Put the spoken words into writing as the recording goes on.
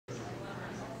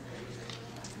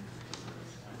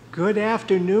Good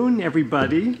afternoon,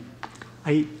 everybody.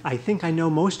 I think I know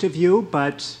most of you,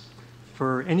 but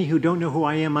for any who don't know who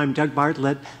I am, I'm Doug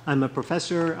Bartlett. I'm a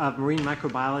professor of marine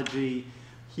microbiology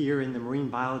here in the Marine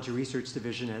Biology Research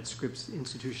Division at Scripps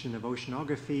Institution of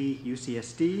Oceanography,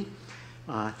 UCSD.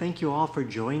 Thank you all for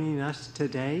joining us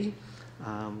today.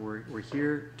 We're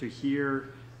here to hear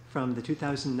from the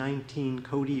 2019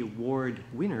 Cody Award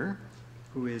winner,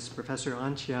 who is Professor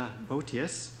Antje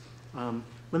Boetius.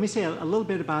 Let me say a little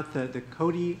bit about the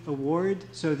Cody Award.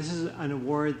 So this is an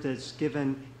award that's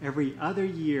given every other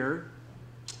year,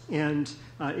 and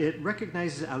it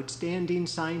recognizes outstanding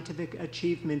scientific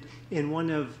achievement in one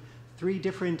of three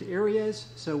different areas.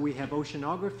 So we have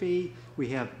oceanography, we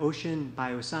have ocean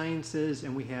biosciences,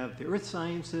 and we have the earth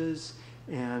sciences.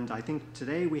 And I think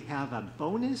today we have a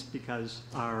bonus because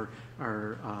our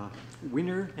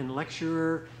winner and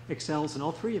lecturer excels in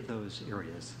all three of those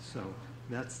areas. So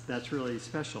that's really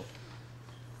special.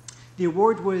 The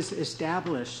award was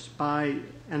established by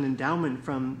an endowment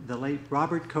from the late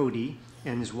Robert Cody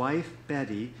and his wife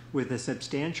Betty, with a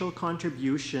substantial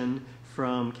contribution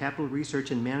from Capital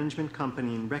Research and Management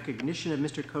Company in recognition of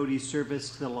Mr. Cody's service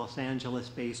to the Los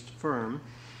Angeles-based firm.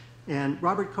 And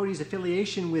Robert Cody's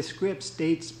affiliation with Scripps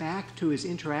dates back to his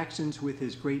interactions with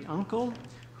his great uncle,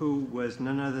 who was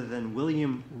none other than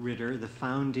William Ritter, the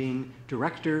founding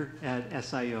director at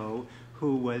SIO,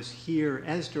 who was here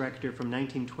as director from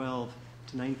 1912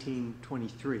 to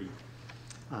 1923.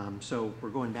 So we're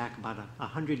going back about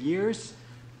 100 years.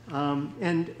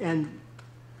 And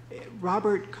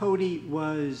Robert Cody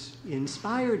was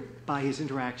inspired by his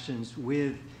interactions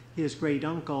with his great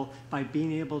uncle by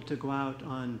being able to go out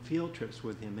on field trips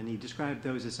with him. And he described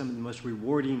those as some of the most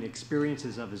rewarding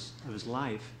experiences of his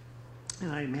life.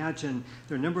 And I imagine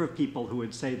there are a number of people who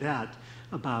would say that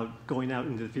about going out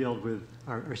into the field with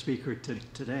our speaker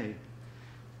today.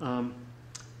 I'd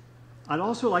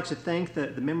also like to thank the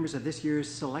members of this year's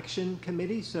selection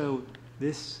committee. So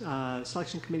this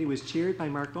selection committee was chaired by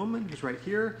Mark Bowman, who's right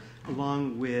here,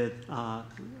 along with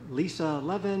Lisa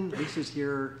Levin. Lisa's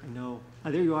here, I know.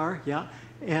 There you are, yeah.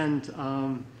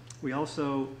 And we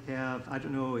also have, I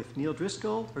don't know if Neil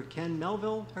Driscoll or Ken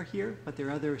Melville are here, but there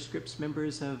are other Scripps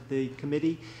members of the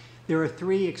committee. There are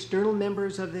three external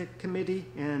members of the committee,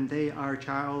 and they are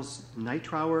Charles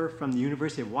Nightrower from the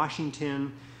University of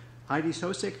Washington, Heidi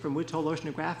Sosik from Woods Hole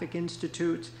Oceanographic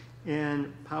Institute,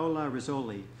 and Paola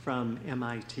Rizzoli from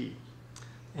MIT.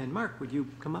 And Mark, would you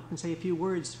come up and say a few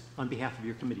words on behalf of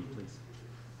your committee, please?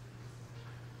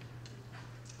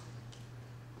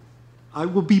 I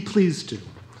will be pleased to.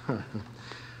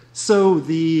 So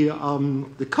the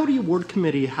Cody Award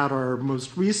Committee had our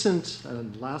most recent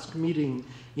and last meeting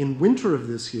in winter of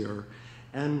this year,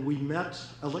 and we met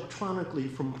electronically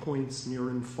from points near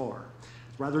and far.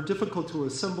 Rather difficult to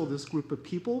assemble this group of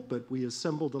people, but we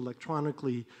assembled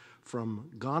electronically from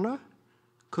Ghana,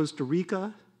 Costa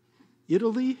Rica,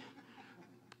 Italy,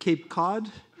 Cape Cod,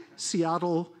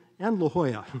 Seattle, and La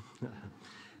Jolla.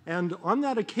 And on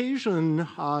that occasion,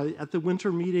 at the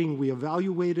winter meeting, we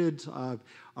evaluated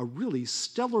a really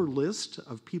stellar list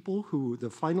of people who, the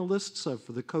finalists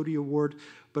for the Cody Award,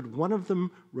 but one of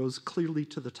them rose clearly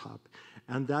to the top.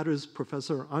 And that is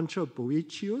Professor Antje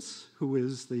Boetius, who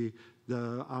is the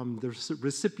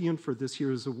recipient for this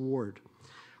year's award.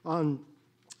 So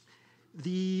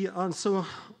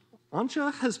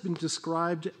Antje has been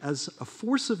described as a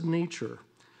force of nature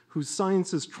whose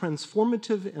science is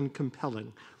transformative and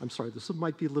compelling. I'm sorry, this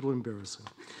might be a little embarrassing.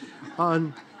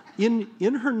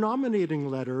 In her nominating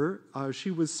letter,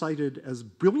 she was cited as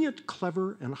brilliant,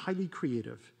 clever, and highly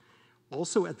creative.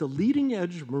 Also at the leading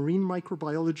edge of marine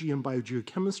microbiology and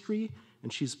biogeochemistry,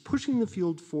 and she's pushing the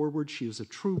field forward. She is a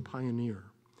true pioneer.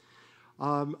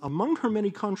 Among her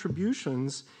many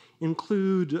contributions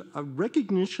include a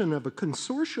recognition of a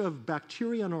consortia of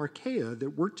bacteria and archaea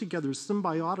that work together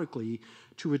symbiotically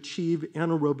to achieve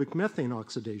anaerobic methane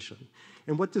oxidation.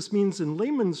 And what this means in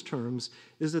layman's terms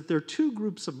is that there are two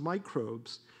groups of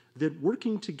microbes that,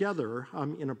 working together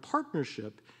in a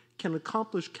partnership, can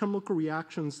accomplish chemical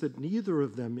reactions that neither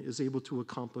of them is able to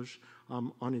accomplish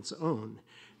on its own.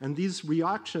 And these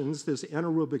reactions, this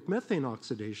anaerobic methane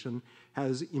oxidation,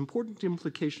 has important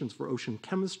implications for ocean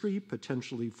chemistry,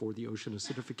 potentially for the ocean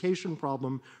acidification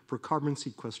problem, for carbon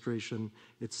sequestration,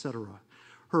 etc.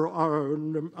 Her,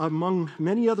 among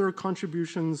many other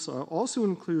contributions, also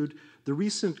include the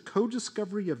recent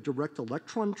co-discovery of direct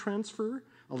electron transfer,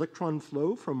 electron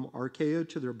flow from archaea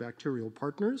to their bacterial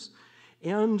partners,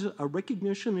 and a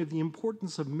recognition of the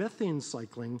importance of methane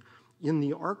cycling in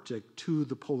the Arctic to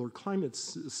the polar climate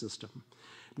system.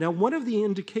 Now, one of the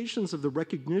indications of the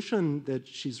recognition that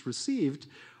she's received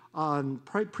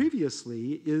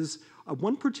previously is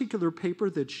one particular paper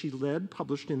that she led,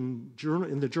 published in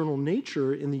the journal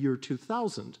Nature in the year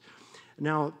 2000.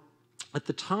 Now, at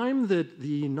the time that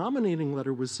the nominating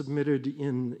letter was submitted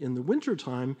in the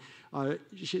wintertime,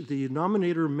 the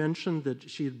nominator mentioned that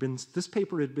this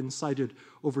paper had been cited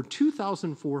over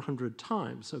 2,400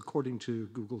 times, according to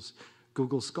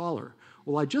Google Scholar.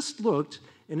 Well, I just looked,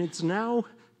 and it's now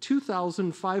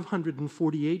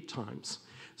 2,548 times.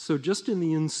 So just in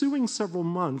the ensuing several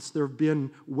months, there have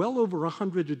been well over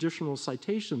 100 additional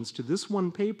citations to this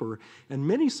one paper, and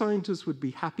many scientists would be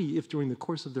happy if during the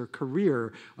course of their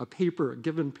career, a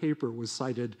given paper was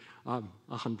cited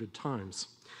 100 times.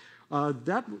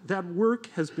 That work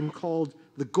has been called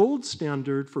the gold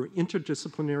standard for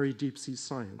interdisciplinary deep-sea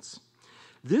science.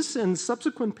 This and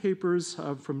subsequent papers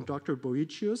from Dr.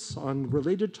 Boetius on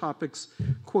related topics,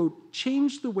 quote,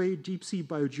 change the way deep-sea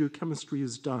biogeochemistry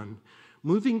is done,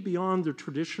 moving beyond the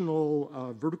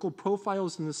traditional vertical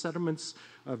profiles in the sediments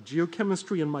of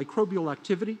geochemistry and microbial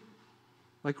activity,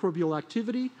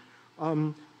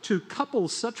 to couple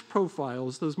such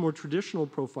profiles, those more traditional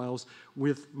profiles,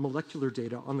 with molecular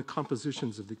data on the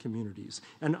compositions of the communities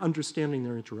and understanding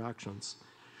their interactions.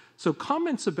 So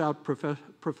comments about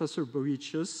Professor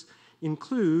Boetius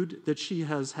include that she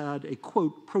has had a,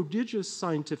 quote, prodigious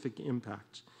scientific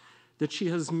impact, that she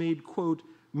has made, quote,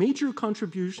 major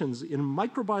contributions in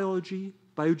microbiology,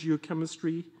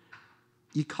 biogeochemistry,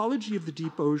 ecology of the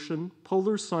deep ocean,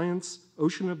 polar science,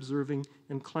 ocean observing,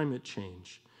 and climate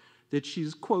change. That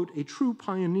she's, quote, a true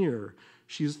pioneer.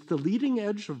 She's the leading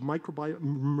edge of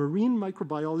marine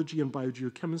microbiology and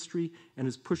biogeochemistry and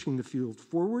is pushing the field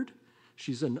forward.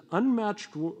 She's an unmatched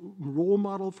role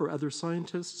model for other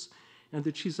scientists, and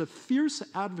that she's a fierce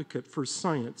advocate for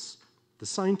science, the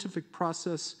scientific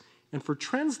process, and for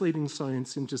translating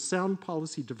science into sound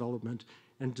policy development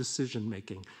and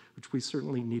decision-making, which we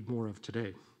certainly need more of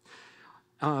today.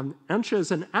 Antje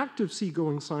is an active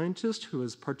seagoing scientist who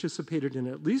has participated in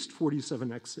at least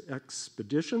 47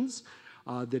 expeditions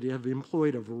that have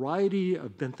employed a variety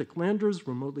of benthic landers,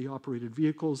 remotely operated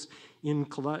vehicles, in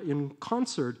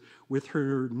concert with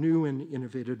her new and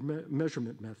innovative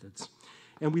measurement methods.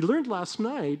 And we learned last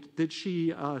night that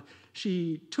she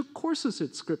took courses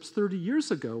at Scripps 30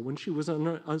 years ago when she was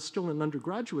still an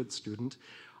undergraduate student.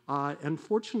 And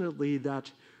fortunately, that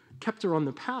kept her on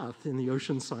the path in the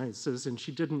ocean sciences, and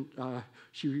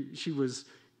she was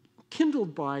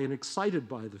kindled by and excited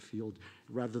by the field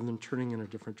rather than turning in a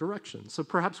different direction. So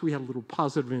perhaps we had a little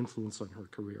positive influence on her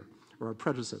career, or our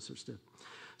predecessors did.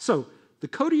 So the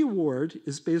Cody Award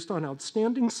is based on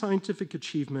outstanding scientific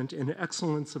achievement and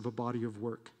excellence of a body of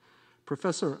work.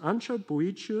 Professor Antje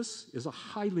Boetius is a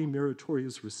highly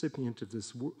meritorious recipient of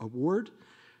this award.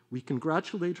 We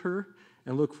congratulate her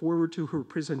and look forward to her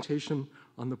presentation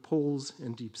on the poles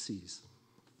and deep seas.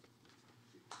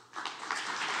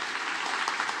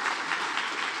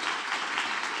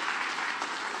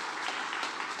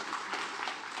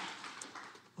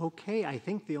 Okay, I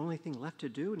think the only thing left to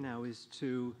do now is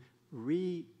to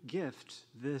re-gift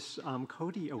this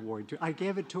Cody Award. I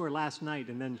gave it to her last night,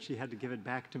 and then she had to give it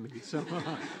back to me. So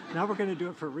now we're going to do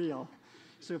it for real.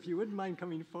 So if you wouldn't mind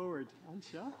coming forward,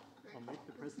 Antje, I'll make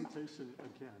the presentation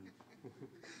again.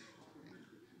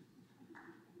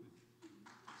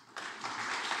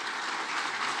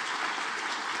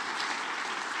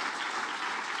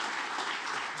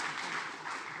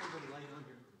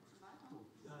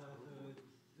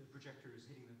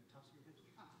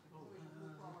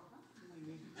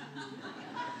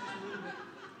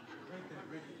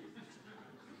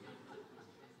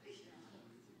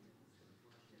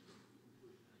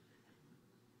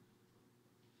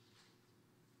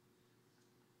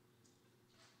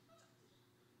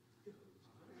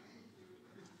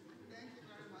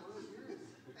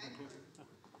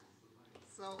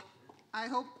 So I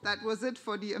hope that was it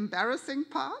for the embarrassing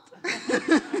part.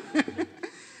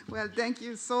 Well, thank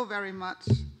you so very much,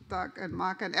 Doug and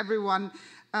Mark and everyone.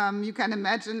 You can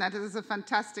imagine that it is a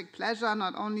fantastic pleasure,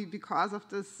 not only because of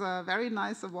this very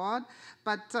nice award,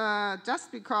 but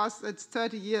just because it's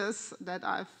 30 years that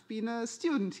I've been a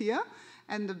student here.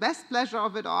 And the best pleasure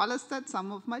of it all is that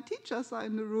some of my teachers are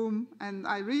in the room, and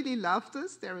I really love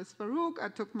this. There is Farouk, I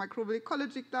took microbial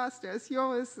ecology class, there's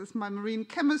Joris, there's my marine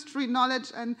chemistry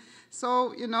knowledge, and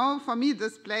so, you know, for me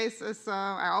this place is,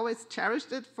 I always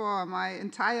cherished it for my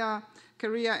entire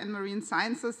career in marine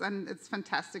sciences, and it's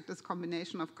fantastic, this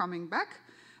combination of coming back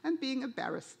and being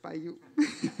embarrassed by you.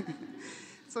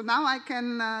 So now I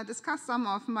can discuss some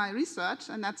of my research,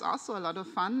 and that's also a lot of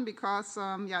fun because,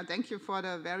 yeah, thank you for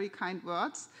the very kind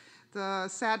words. The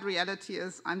sad reality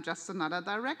is I'm just another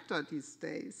director these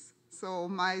days. So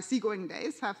my seagoing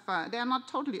days they are not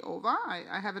totally over.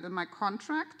 I have it in my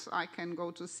contract. I can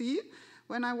go to sea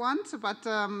when I want, but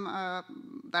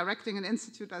directing an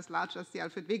institute as large as the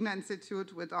Alfred Wegener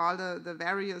Institute with all the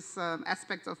various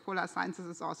aspects of polar sciences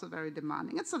is also very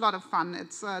demanding. It's a lot of fun.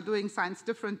 It's doing science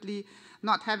differently,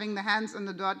 not having the hands in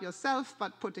the dirt yourself,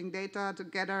 but putting data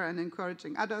together and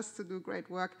encouraging others to do great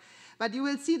work. But you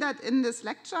will see that in this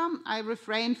lecture, I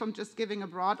refrain from just giving a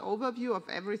broad overview of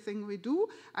everything we do.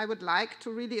 I would like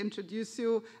to really introduce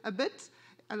you a bit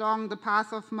along the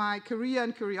path of my career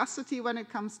and curiosity when it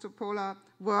comes to polar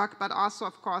work, but also,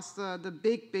 of course, the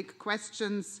big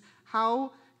questions.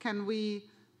 How can we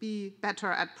be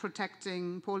better at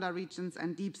protecting polar regions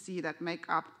and deep sea that make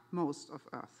up most of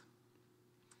Earth?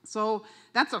 So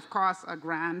that's, of course, a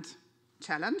grand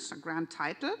challenge, a grand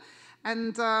title.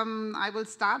 And I will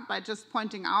start by just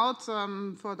pointing out,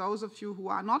 for those of you who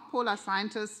are not polar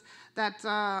scientists, that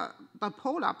the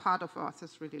polar part of Earth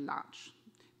is really large.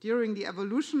 During the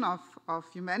evolution of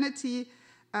humanity,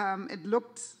 it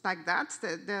looked like that.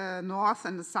 The north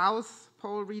and the south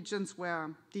pole regions were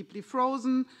deeply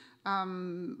frozen.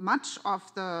 Much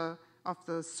of the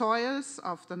soils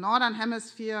of the northern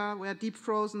hemisphere were deep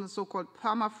frozen, the so-called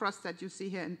permafrost that you see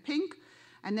here in pink.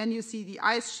 And then you see the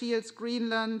ice shields,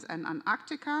 Greenland and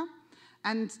Antarctica.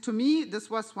 And to me, this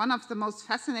was one of the most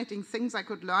fascinating things I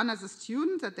could learn as a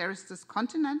student, that there is this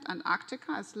continent,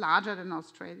 Antarctica, is larger than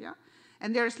Australia.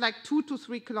 And there's like 2 to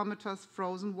 3 kilometers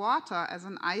frozen water as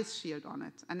an ice shield on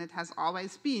it. And it has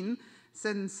always been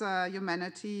since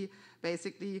humanity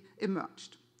basically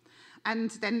emerged.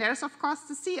 And then there's, of course,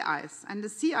 the sea ice. And the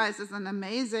sea ice is an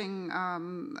amazing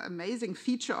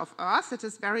feature of Earth. It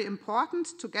is very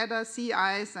important. Together, sea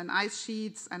ice and ice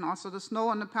sheets and also the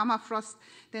snow and the permafrost,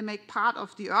 they make part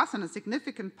of the Earth, and a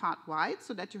significant part white,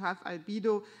 so that you have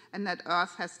albedo and that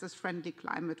Earth has this friendly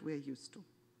climate we're used to.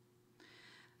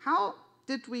 How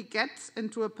did we get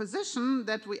into a position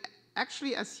that we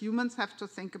actually, as humans, have to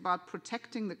think about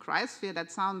protecting the cryosphere?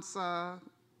 That sounds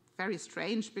very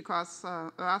strange, because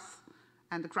Earth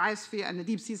and the cryosphere and the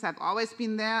deep seas have always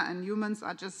been there, and humans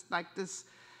are just like this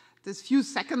few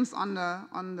seconds on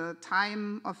the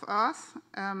time of Earth.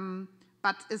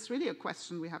 But it's really a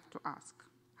question we have to ask.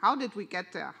 How did we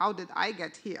get there? How did I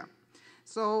get here?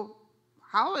 So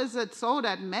how is it so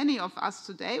that many of us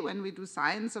today, when we do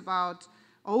science about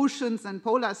oceans and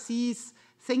polar seas,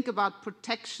 think about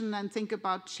protection and think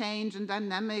about change and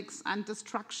dynamics and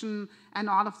destruction and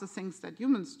all of the things that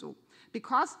humans do?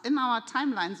 Because in our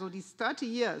timeline, so these 30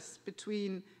 years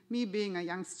between me being a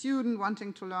young student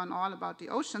wanting to learn all about the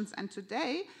oceans and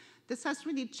today, this has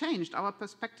really changed. Our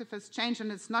perspective has changed,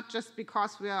 and it's not just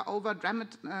because we are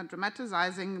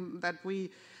over-dramatizing that we,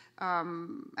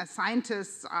 as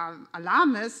scientists, are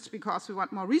alarmist because we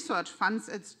want more research funds.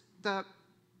 It's the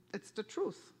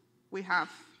truth. We have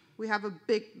a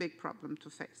big problem to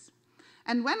face.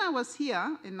 And when I was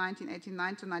here in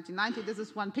 1989 to 1990, this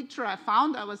is one picture I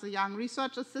found. I was a young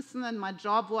research assistant, and my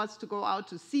job was to go out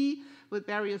to sea with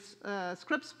various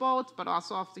Scripps boats, but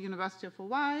also of the University of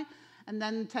Hawaii, and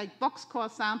then take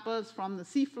boxcore samples from the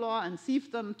seafloor and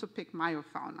sieve them to pick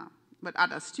myofauna. With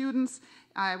other students,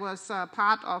 I was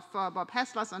part of Bob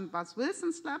Hessler's and Buzz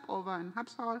Wilson's lab over in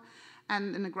Hubshall,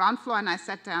 and in the ground floor, and I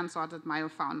sat there and sorted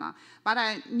myofauna. But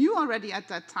I knew already at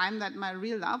that time that my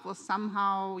real love was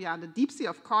somehow, the deep sea,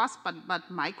 of course, but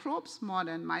microbes more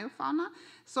than myofauna.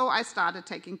 So I started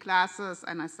taking classes,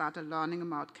 and I started learning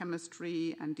about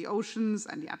chemistry and the oceans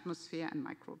and the atmosphere and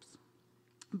microbes.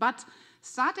 But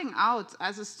starting out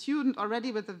as a student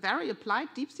already with a very applied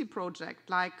deep sea project,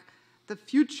 like the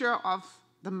future of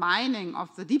the mining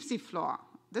of the deep sea floor,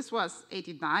 this was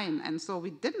 89, and so we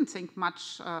didn't think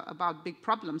much about big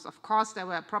problems. Of course, there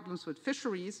were problems with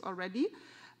fisheries already,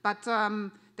 but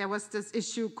there was this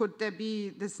issue, could there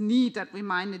be this need that we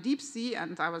mine the deep sea?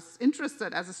 And I was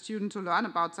interested as a student to learn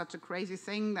about such a crazy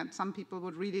thing that some people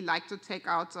would really like to take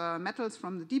out metals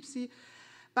from the deep sea.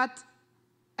 But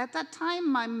at that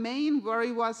time, my main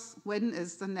worry was, when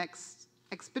is the next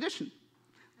expedition?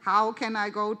 How can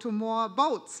I go to more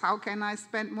boats? How can I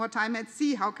spend more time at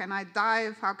sea? How can I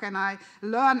dive? How can I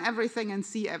learn everything and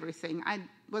see everything? I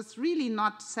was really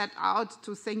not set out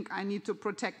to think I need to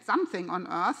protect something on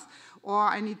Earth, or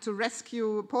I need to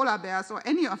rescue polar bears, or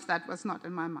any of that was not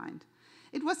in my mind.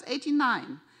 It was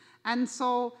 89, and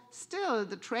so still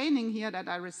the training here that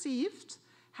I received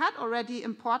had already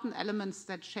important elements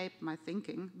that shaped my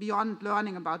thinking. Beyond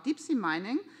learning about deep sea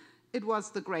mining, it was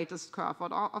the greatest curve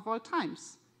of all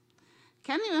times.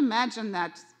 Can you imagine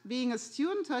that, being a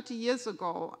student 30 years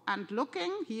ago and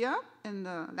looking here in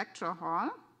the lecture hall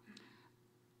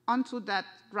onto that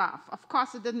graph. Of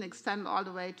course, it didn't extend all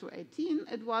the way to 18.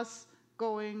 It was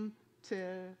going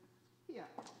till here.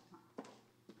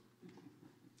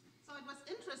 So it was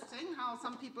interesting how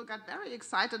some people got very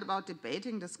excited about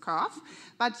debating this curve.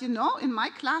 But you know, in my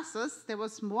classes, there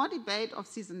was more debate of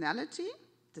seasonality,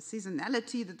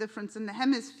 the difference in the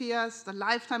hemispheres, the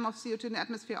lifetime of CO2 in the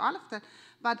atmosphere, all of that.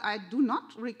 But I do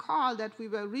not recall that we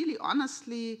were really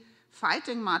honestly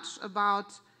fighting much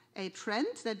about a trend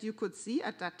that you could see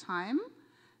at that time,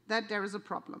 that there is a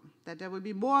problem, that there will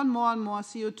be more and more and more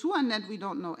CO2, and that we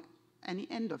don't know any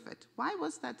end of it. Why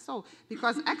was that so?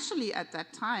 Because actually at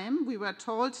that time, we were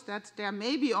told that there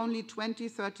may be only 20,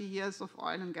 30 years of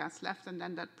oil and gas left, and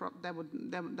then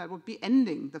that would be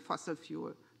ending the fossil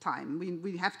fuel time.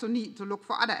 We have to need to look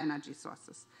for other energy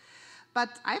sources.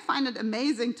 But I find it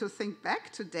amazing to think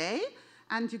back today,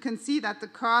 and you can see that the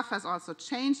curve has also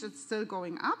changed. It's still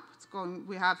going up.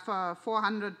 We have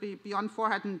beyond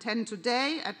 410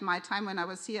 today. At my time when I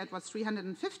was here, it was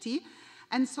 350.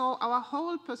 And so our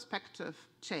whole perspective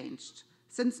changed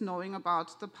since knowing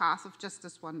about the path of just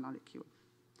this one molecule.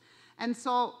 And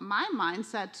so my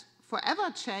mindset forever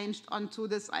changed onto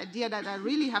this idea that I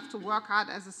really have to work hard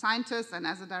as a scientist and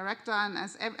as a director and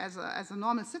as a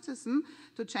normal citizen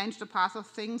to change the path of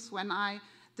things when I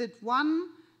did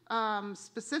one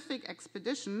specific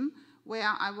expedition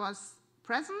where I was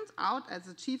present out as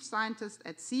a chief scientist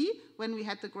at sea when we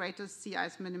had the greatest sea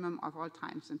ice minimum of all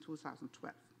times in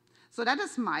 2012. So that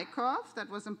is my curve. That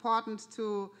was important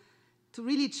to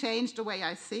really change the way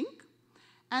I think.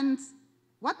 And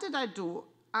what did I do?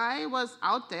 I was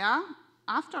out there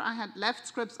after I had left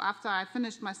Scripps, after I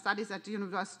finished my studies at the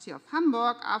University of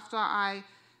Hamburg, after I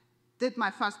did my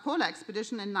first polar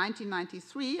expedition in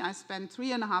 1993. I spent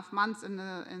 3.5 months in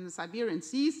the Siberian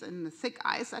seas in the thick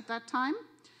ice at that time.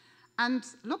 And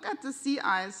look at the sea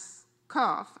ice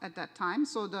curve at that time.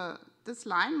 So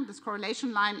this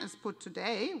correlation line is put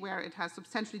today, where it has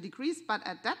substantially decreased. But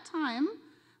at that time,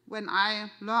 when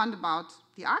I learned about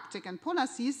the Arctic and polar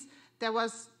seas, there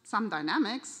was some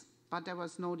dynamics, but there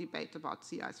was no debate about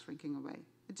sea ice shrinking away.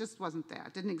 It just wasn't there.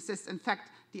 It didn't exist. In fact,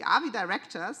 the RV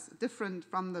directors, different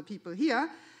from the people here,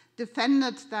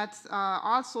 defended that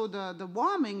also the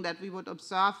warming that we would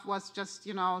observe was just,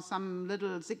 some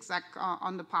little zigzag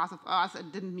on the path of Earth.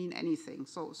 It didn't mean anything.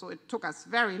 So it took us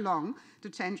very long to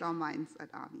change our minds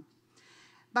at RV.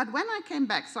 But when I came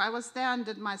back, so I was there and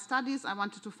did my studies, I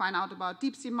wanted to find out about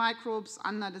deep sea microbes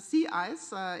under the sea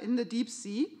ice in the deep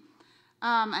sea.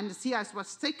 And the sea ice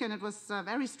was thick, and it was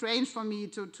very strange for me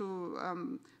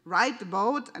to ride the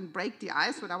boat and break the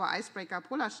ice with our icebreaker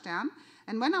Polarstern.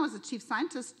 And when I was a chief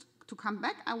scientist to come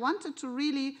back, I wanted to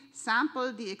really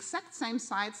sample the exact same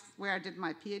sites where I did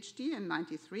my PhD in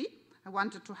 '93. I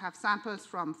wanted to have samples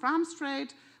from Fram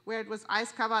Strait, where it was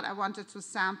ice covered. I wanted to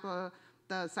sample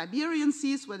the Siberian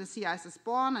seas, where the sea ice is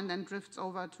born and then drifts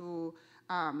over to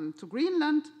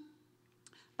Greenland.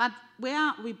 But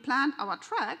where we planned our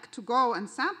track to go and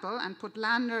sample and put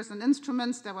landers and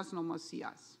instruments, there was no more sea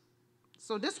ice.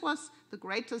 So this was the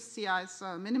greatest sea ice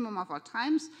minimum of our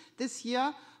times. This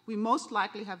year, we most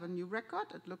likely have a new record.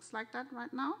 It looks like that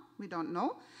right now. We don't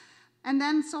know. And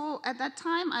then, so at that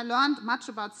time, I learned much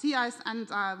about sea ice, and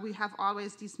we have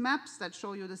always these maps that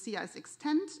show you the sea ice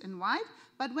extent in white.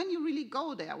 But when you really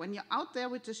go there, when you're out there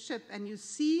with the ship and you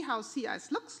see how sea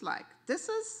ice looks like, this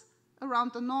is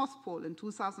around the North Pole in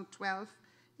 2012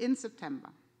 in September.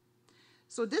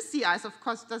 So this sea ice, of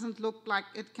course, doesn't look like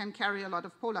it can carry a lot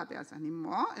of polar bears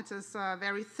anymore. It is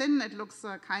very thin. It looks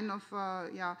kind of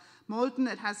molten.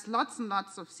 It has lots and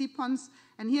lots of sea ponds.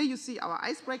 And here you see our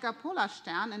icebreaker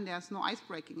Polarstern, and there's no ice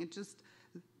breaking. It just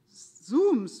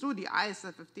zooms through the ice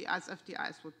as if the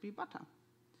ice would be butter.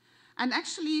 And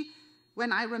actually,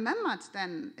 when I remembered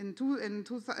then in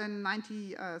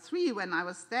 1993 when I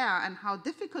was there and how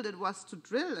difficult it was to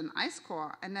drill an ice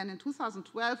core, and then in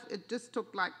 2012 it just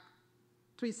took like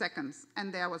 3 seconds,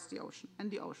 and there was the ocean,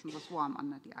 and the ocean was warm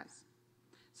under the ice.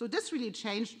 So this really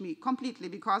changed me completely,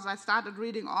 because I started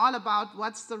reading all about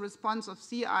what's the response of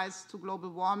sea ice to global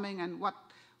warming, and what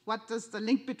does the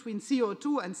link between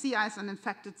CO2 and sea ice, and in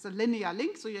fact it's a linear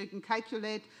link, so you can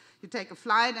calculate, you take a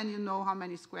flight and you know how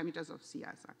many square meters of sea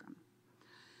ice are gone.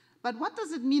 But what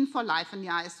does it mean for life in the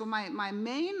ice? So my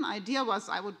main idea was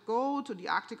I would go to the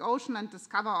Arctic Ocean and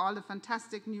discover all the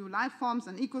fantastic new life forms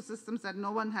and ecosystems that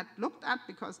no one had looked at,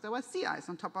 because there was sea ice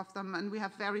on top of them, and we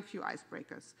have very few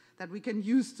icebreakers that we can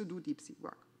use to do deep sea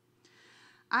work.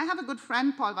 I have a good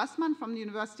friend, Paul Wassmann, from the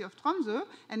University of Tromsø,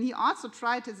 and he also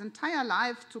tried his entire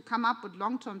life to come up with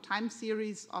long-term time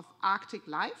series of Arctic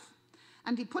life.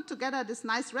 And he put together this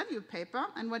nice review paper.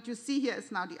 And what you see here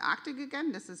is now the Arctic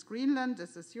again. This is Greenland.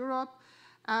 This is Europe.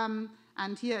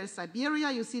 And here is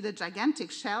Siberia. You see the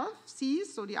gigantic shelf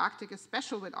seas. So the Arctic is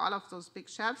special with all of those big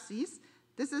shelf seas.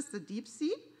 This is the deep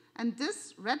sea. And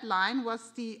this red line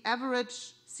was the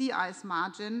average sea ice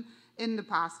margin in the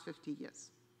past 50 years.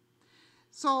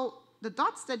 So the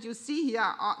dots that you see here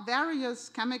are various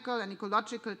chemical and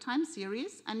ecological time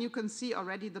series, and you can see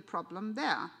already the problem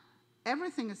there.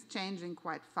 Everything is changing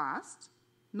quite fast.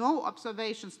 No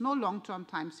observations, no long-term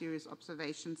time series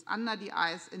observations under the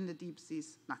ice in the deep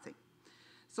seas, nothing.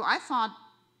 So I thought,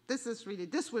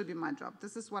 this will be my job.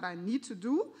 This is what I need to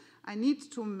do. I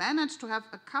need to manage to have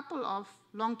a couple of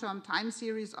long-term time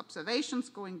series observations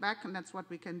going back, and that's what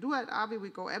we can do at AWI. We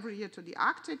go every year to the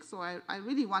Arctic, so I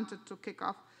really wanted to kick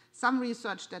off some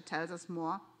research that tells us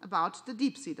more about the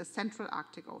deep sea, the Central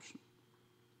Arctic Ocean.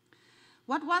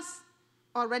 What was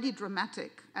already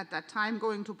dramatic at that time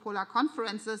going to polar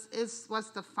conferences was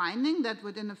the finding that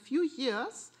within a few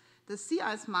years, the sea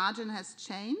ice margin has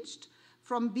changed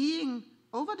from being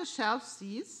over the shelf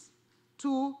seas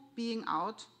to being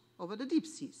out over the deep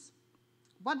seas.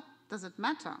 What does it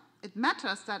matter? It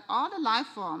matters that all the life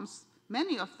forms,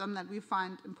 many of them that we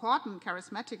find important,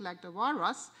 charismatic, like the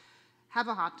walrus, have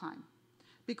a hard time.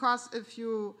 Because if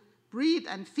you breed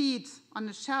and feed on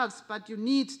the shelves, but you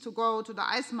need to go to the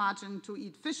ice margin to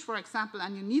eat fish, for example,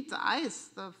 and you need the ice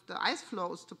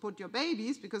flows to put your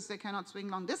babies because they cannot swim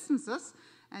long distances,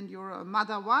 and you're a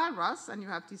mother walrus and you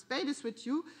have these babies with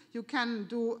you, you can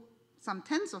do some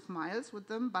tens of miles with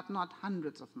them, but not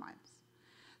hundreds of miles.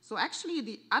 So actually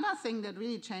the other thing that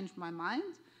really changed my mind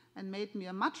and made me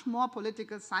a much more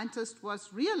political scientist was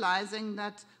realizing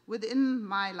that within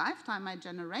my lifetime, my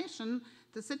generation,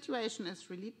 the situation is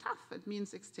really tough. It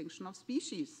means extinction of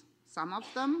species. Some of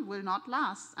them will not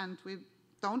last, and we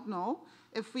don't know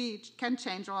if we can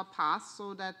change our path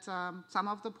so that some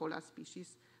of the polar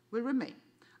species will remain.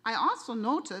 I also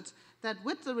noted that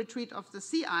with the retreat of the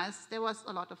sea ice, there was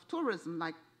a lot of tourism.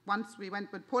 Like once we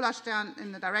went with Polarstern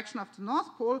in the direction of the North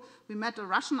Pole, we met a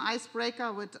Russian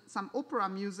icebreaker with some opera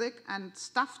music and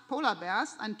stuffed polar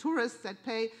bears and tourists that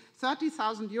pay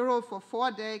 30,000 euro for a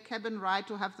 4-day cabin ride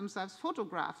to have themselves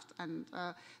photographed. And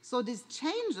so these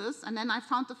changes, and then I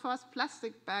found the first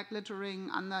plastic bag littering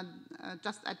under,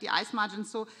 just at the ice margin.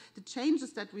 So the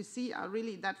changes that we see are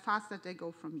really that fast that they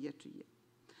go from year to year.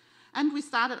 And we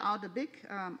started out a big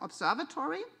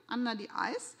observatory under the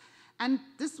ice. And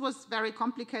this was very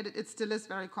complicated. It still is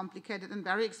very complicated and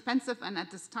very expensive. And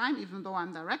at this time, even though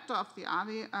I'm director of the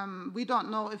AWI, we don't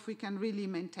know if we can really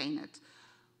maintain it.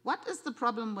 What is the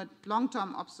problem with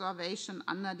long-term observation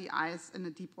under the ice in the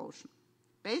deep ocean?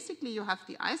 Basically, you have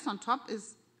the ice on top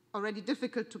is already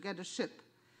difficult to get a ship.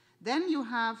 Then you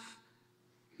have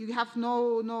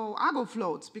no Argo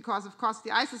floats because, of course, the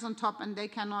ice is on top and they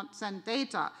cannot send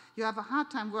data. You have a hard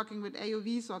time working with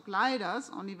AUVs or gliders.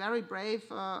 Only very brave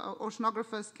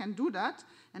oceanographers can do that,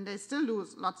 and they still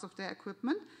lose lots of their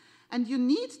equipment. And you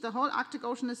need, the whole Arctic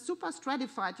Ocean is super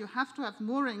stratified. You have to have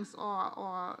moorings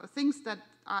or things that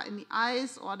are in the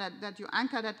ice or that you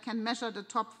anchor that can measure the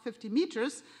top 50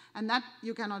 meters, and that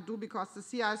you cannot do because the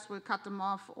sea ice will cut them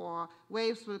off or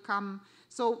waves will come.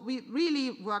 So we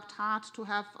really worked hard to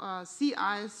have a sea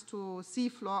ice to sea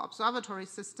floor observatory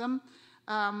system,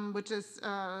 which is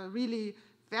really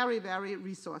very, very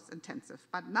resource intensive.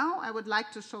 But now I would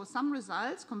like to show some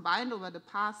results combined over the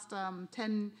past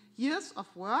 10 years of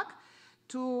work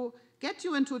to get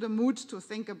you into the mood to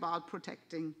think about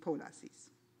protecting polar seas.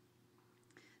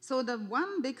 So the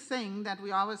one big thing that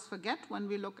we always forget when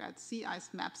we look at sea ice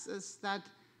maps is that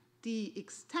the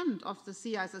extent of the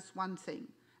sea ice is one thing.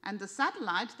 And the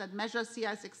satellite that measures sea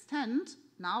ice extent,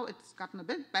 now it's gotten a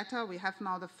bit better. We have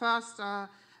now the first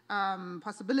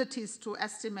possibilities to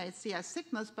estimate sea ice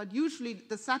thickness, but usually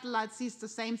the satellite sees the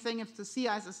same thing if the sea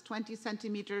ice is 20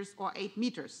 centimeters or 8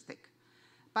 meters thick.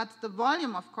 But the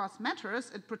volume, of course,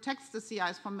 matters. It protects the sea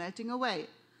ice from melting away.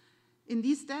 In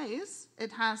these days,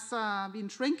 it has been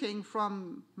shrinking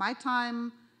from my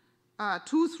time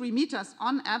 2-3 meters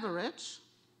on average,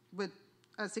 with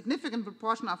a significant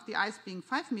proportion of the ice being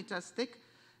 5 meters thick,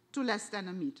 to less than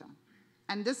a meter.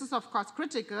 And this is, of course,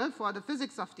 critical for the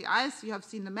physics of the ice. You have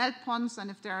seen the melt ponds, and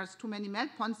if there's too many melt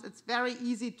ponds, it's very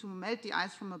easy to melt the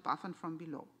ice from above and from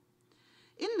below.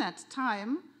 In that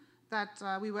time that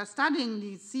we were studying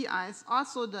the sea ice,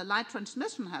 also the light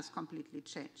transmission has completely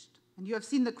changed. And you have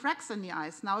seen the cracks in the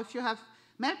ice. Now, if you have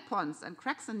melt ponds and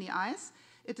cracks in the ice,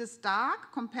 it is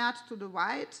dark compared to the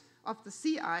white of the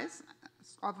sea ice,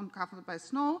 often covered by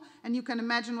snow, and you can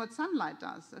imagine what sunlight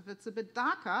does. If it's a bit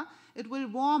darker, it will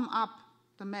warm up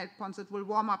the melt ponds. It will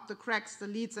warm up the cracks, the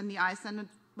leads in the ice, and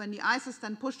when the ice is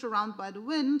then pushed around by the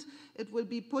wind, it will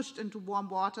be pushed into warm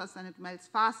waters, and it melts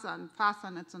faster,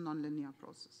 and it's a nonlinear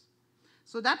process.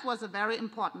 So that was a very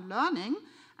important learning,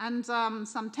 and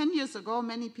some 10 years ago,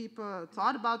 many people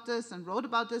thought about this and wrote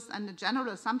about this, and the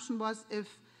general assumption was if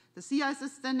the sea ice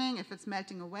is thinning, if it's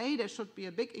melting away, there should be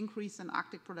a big increase in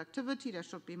Arctic productivity, there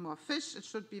should be more fish, it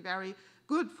should be very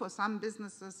good for some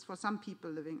businesses, for some people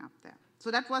living up there.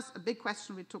 So that was a big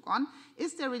question we took on.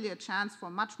 Is there really a chance for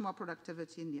much more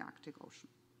productivity in the Arctic Ocean?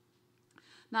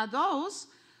 Now those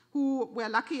who were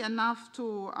lucky enough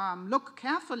to look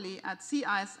carefully at sea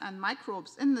ice and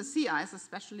microbes in the sea ice,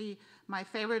 especially my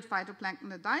favorite phytoplankton,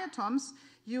 the diatoms,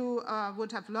 you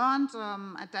would have learned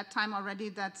at that time already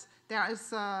that there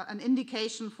is an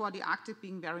indication for the Arctic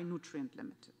being very nutrient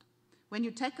limited. When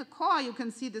you take a core, you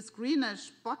can see this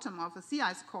greenish bottom of a sea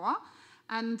ice core,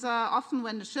 and often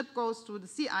when the ship goes through the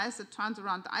sea ice, it turns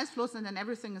around the ice floes, and then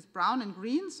everything is brown and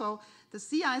green. So the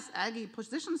sea ice algae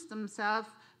positions themselves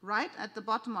right at the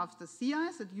bottom of the sea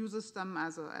ice. It uses them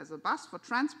as a bus for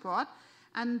transport.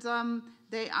 And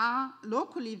they are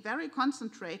locally very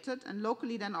concentrated, and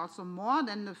locally then also more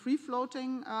than the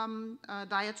free-floating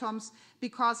diatoms,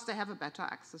 because they have a better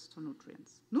access to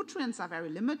nutrients. Nutrients are very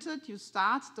limited. You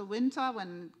start the winter,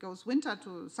 when it goes winter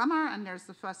to summer and there's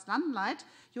the first sunlight,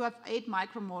 you have 8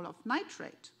 micromole of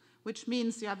nitrate, which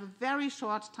means you have a very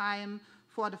short time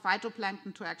for the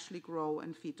phytoplankton to actually grow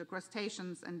and feed the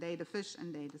crustaceans, and they the fish,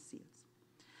 and they the seals.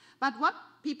 But what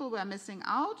people were missing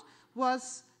out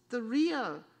was the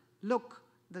real look,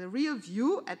 the real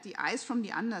view at the ice from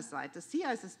the underside. The sea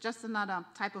ice is just another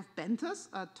type of benthos,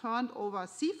 a turned over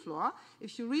seafloor.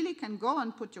 If you really can go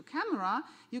and put your camera,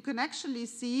 you can actually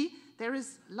see there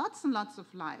is lots and lots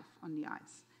of life on the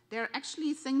ice. There are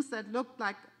actually things that look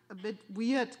like a bit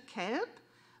weird kelp,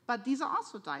 but these are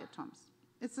also diatoms.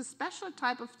 It's a special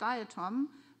type of diatom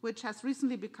which has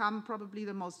recently become probably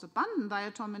the most abundant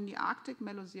diatom in the Arctic,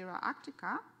 Melothera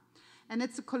arctica. And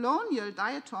it's a colonial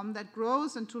diatom that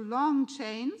grows into long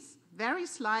chains, very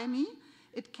slimy.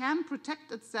 It can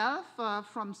protect itself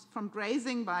from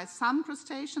grazing by some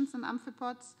crustaceans and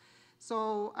amphipods.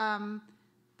 So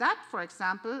that, for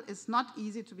example, is not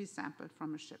easy to be sampled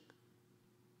from a ship.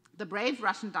 The brave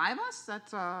Russian divers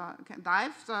that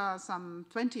dived some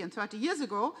 20 and 30 years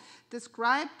ago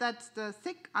described that the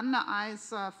thick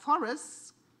under-ice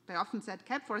forests, they often said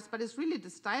kelp forest, but it's really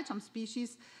this diatom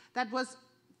species that was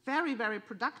very, very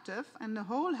productive and the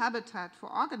whole habitat for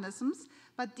organisms,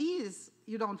 but these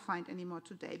you don't find anymore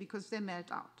today because they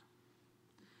melt out.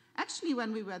 Actually,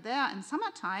 when we were there in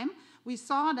summertime, we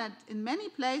saw that in many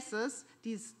places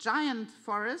these giant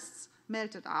forests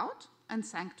melted out and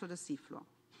sank to the seafloor.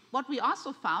 What we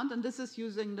also found, and this is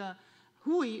using the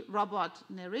Hui robot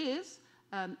Neres,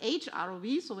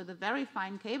 HROV, so with a very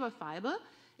fine cable fiber,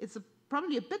 it's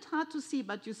probably a bit hard to see,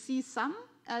 but you see some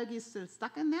algae still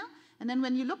stuck in there. And then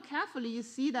when you look carefully, you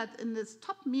see that in this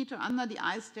top meter under the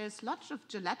ice, there's lots of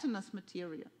gelatinous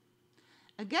material.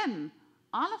 Again,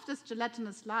 all of this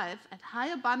gelatinous life at high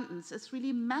abundance is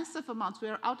really massive amounts. We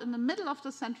are out in the middle of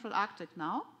the central Arctic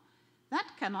now. That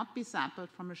cannot be sampled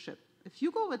from a ship. If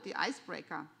you go with the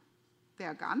icebreaker,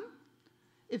 they're gone.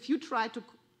 If you try to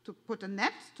put a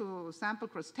net to sample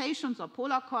crustaceans or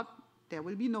polar cod, there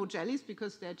will be no jellies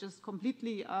because they're just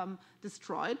completely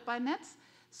destroyed by nets.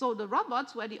 So the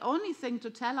robots were the only thing to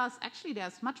tell us, actually,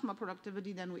 there's much more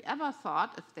productivity than we ever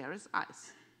thought if there is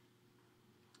ice.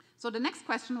 So the next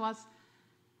question was,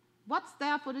 what's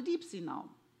there for the deep sea now?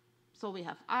 So we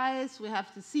have ice, we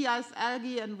have the sea ice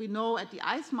algae, and we know at the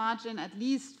ice margin, at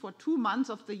least for 2 months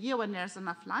of the year when there's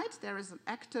enough light, there is an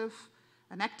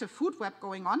active food web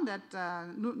going on that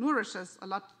nourishes a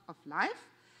lot of life.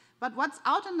 But what's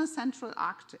out in the central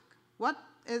Arctic? What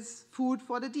is food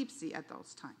for the deep sea at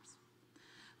those times?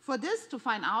 For this to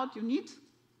find out, you need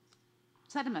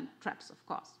sediment traps, of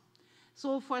course.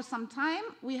 So for some time,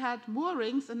 we had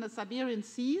moorings in the Siberian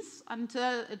seas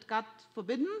until it got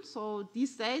forbidden. So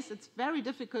these days, it's very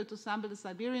difficult to sample the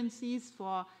Siberian seas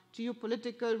for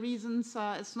geopolitical reasons.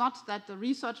 It's not that the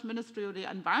research ministry or the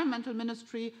environmental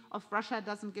ministry of Russia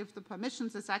doesn't give the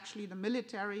permissions. It's actually the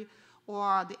military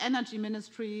or the energy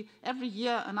ministry. Every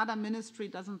year, another ministry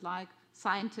doesn't like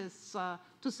scientists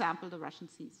to sample the Russian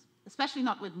seas, especially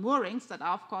not with moorings that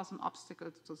are, of course, an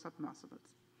obstacle to submersibles.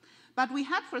 But we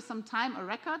had for some time a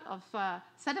record of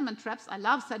sediment traps. I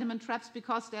love sediment traps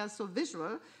because they are so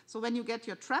visual. So when you get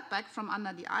your trap back from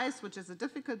under the ice, which is a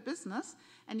difficult business,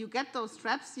 and you get those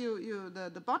traps,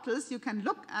 the bottles, you can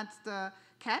look at the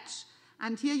catch.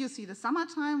 And here you see the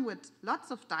summertime with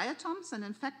lots of diatoms. And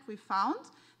in fact, we found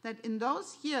that in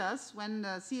those years when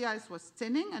the sea ice was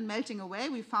thinning and melting away,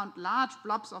 we found large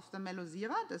blobs of the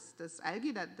Melosira, this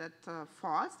algae that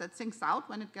falls, that sinks out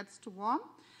when it gets too warm.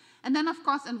 And then, of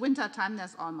course, in wintertime,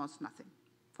 there's almost nothing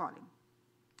falling.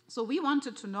 So we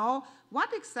wanted to know what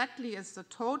exactly is the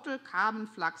total carbon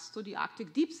flux to the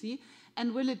Arctic deep sea,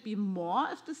 and will it be more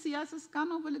if the sea ice is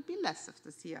gone, or will it be less if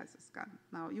the sea ice is gone?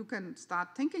 Now, you can start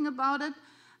thinking about it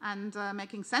and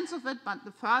making sense of it, but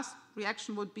the first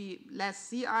reaction would be less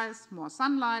sea ice, more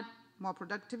sunlight, more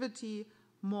productivity,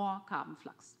 more carbon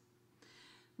flux.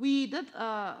 We did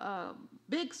a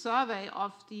big survey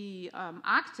of the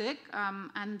Arctic,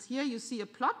 and here you see a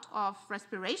plot of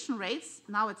respiration rates.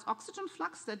 Now it's oxygen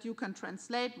flux that you can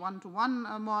translate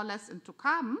one-to-one more or less into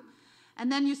carbon.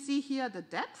 And then you see here the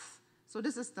depth. So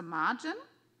this is the margin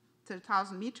to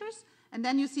 1,000 meters. And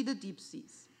then you see the deep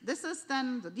seas. This is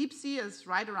then, the deep sea is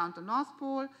right around the North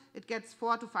Pole. It gets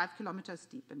 4 to 5 kilometers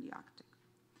deep in the Arctic.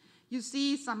 You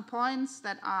see some points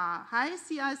that are high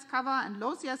sea ice cover and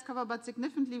low sea ice cover, but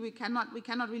significantly we cannot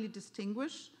really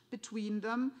distinguish between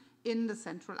them in the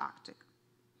central Arctic.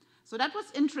 So that was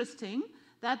interesting,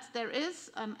 that there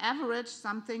is an average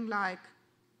something like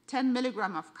 10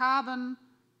 milligram of carbon,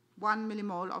 1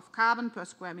 millimole of carbon per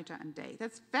square meter and day.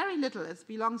 That's very little. It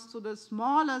belongs to the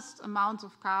smallest amounts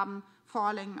of carbon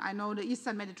falling. I know the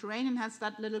Eastern Mediterranean has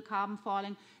that little carbon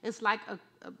falling. It's like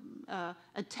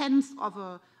a tenth of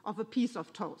a piece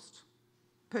of toast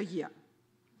per year.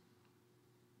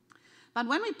 But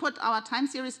when we put our time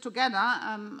series together,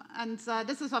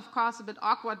 this is of course a bit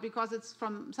awkward because it's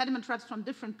from sediment traps from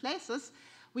different places,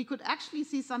 we could actually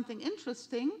see something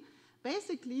interesting.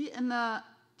 Basically,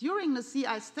 during the sea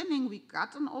ice thinning, we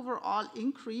got an overall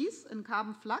increase in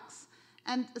carbon flux.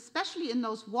 And especially in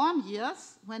those warm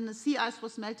years, when the sea ice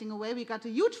was melting away, we got a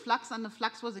huge flux, and the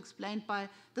flux was explained by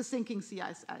the sinking sea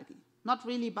ice algae, not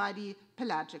really by the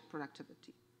pelagic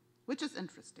productivity, which is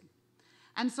interesting.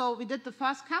 And so we did the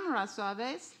first camera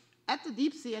surveys at the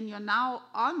deep sea, and you're now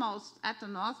almost at the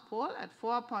North Pole at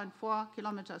 4.4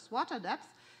 kilometers water depth,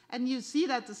 and you see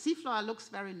that the seafloor looks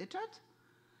very littered.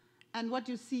 And what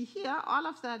you see here, all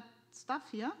of that stuff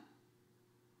here,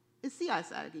 is sea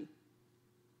ice algae.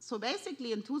 So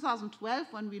basically in 2012,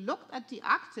 when we looked at the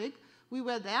Arctic, we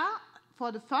were there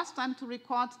for the first time to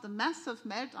record the massive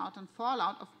meltout and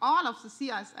fallout of all of the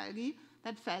sea ice algae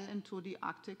that fell into the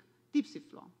Arctic deep sea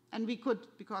floor. And we could,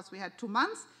 because we had 2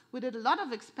 months, we did a lot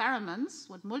of experiments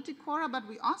with multicore, but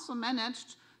we also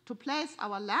managed to place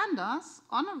our landers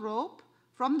on a rope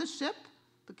from the ship.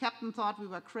 The captain thought we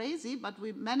were crazy, but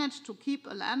we managed to keep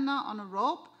a lander on a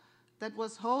rope that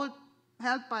was held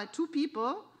by 2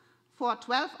 people for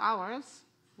 12 hours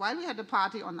while we had a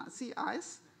party on sea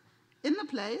ice in the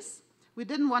place. We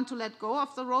didn't want to let go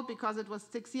of the rope because it was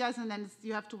thick sea ice, and then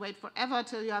you have to wait forever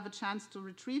till you have a chance to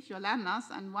retrieve your landers,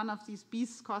 and one of these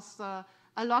beasts costs a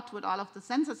lot with all of the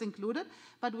sensors included.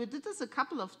 But we did this a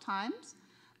couple of times,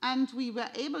 and we were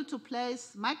able to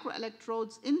place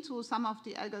microelectrodes into some of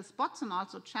the algal spots and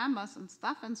also chambers and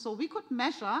stuff, and so we could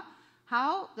measure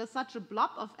how does such a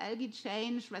blob of algae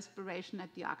change respiration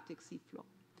at the Arctic seafloor.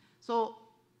 So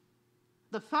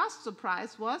the first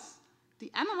surprise was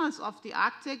the animals of the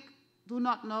Arctic do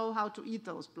not know how to eat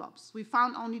those blobs. We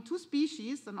found only 2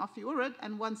 species, an ophiurid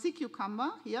and 1 sea cucumber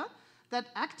here, that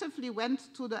actively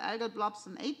went to the algal blobs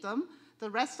and ate them. The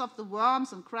rest of the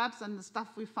worms and crabs and the stuff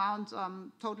we found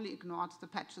totally ignored the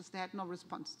patches. They had no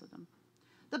response to them.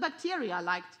 The bacteria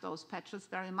liked those patches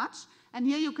very much. And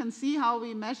here you can see how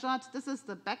we measured. This is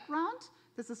the background.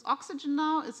 This is oxygen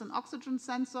now. It's an oxygen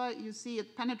sensor. You see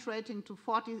it penetrating to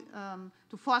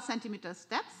 4 centimeters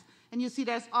depth. And you see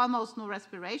there's almost no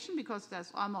respiration because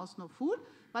there's almost no food.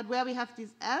 But where we have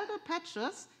these algal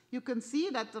patches, you can see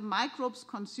that the microbes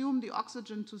consume the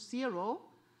oxygen to 0.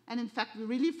 And in fact, we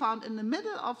really found in the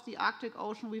middle of the Arctic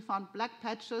Ocean, we found black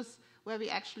patches where we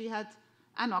actually had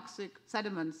anoxic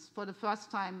sediments for the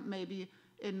first time maybe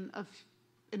in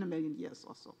a million years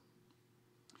or so.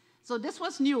 So this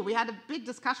was new. We had a big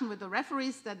discussion with the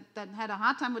referees that had a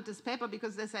hard time with this paper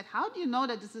because they said, how do you know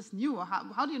that this is new?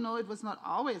 How do you know it was not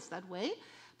always that way?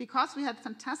 Because we had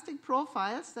fantastic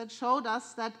profiles that showed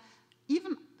us that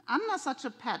even under such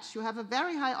a patch, you have a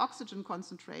very high oxygen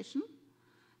concentration,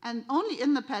 and only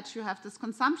in the patch you have this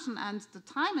consumption, and the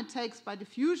time it takes by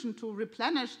diffusion to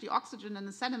replenish the oxygen in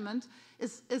the sediment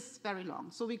is very long.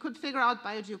 So we could figure out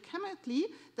biogeochemically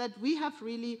that we have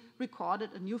really recorded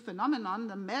a new phenomenon,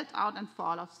 the melt out and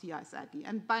fall of sea ice algae.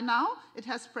 And by now, it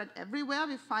has spread everywhere.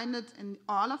 We find it in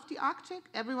all of the Arctic.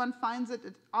 Everyone finds it.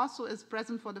 It also is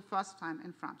present for the first time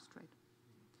in Fram Strait.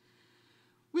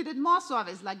 We did more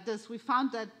surveys like this. We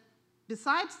found that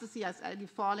besides the sea ice algae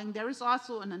falling, there is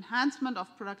also an enhancement of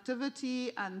productivity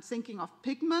and sinking of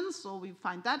pigments. So we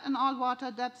find that in all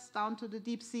water depths down to the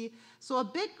deep sea. So a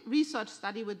big research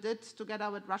study we did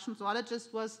together with Russian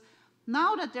zoologists was,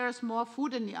 now that there is more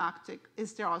food in the Arctic,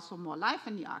 is there also more life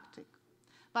in the Arctic?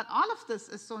 But all of this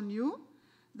is so new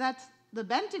that the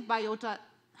benthic biota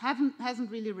hasn't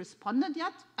really responded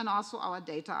yet, and also our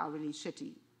data are really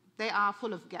shitty. They are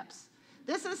full of gaps.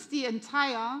 This is the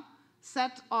entire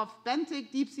set of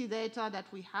benthic deep sea data that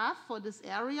we have for this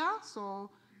area.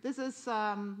 So this is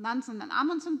Nansen and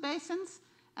Amundsen basins,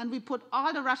 and we put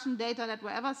all the Russian data that were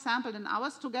ever sampled in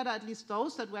ours together, at least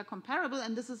those that were comparable,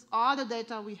 and this is all the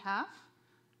data we have.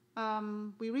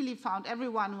 We really found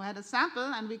everyone who had a sample,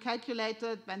 and we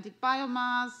calculated benthic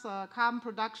biomass, carbon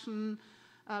production,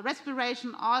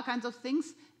 respiration, all kinds of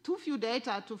things. Too few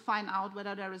data to find out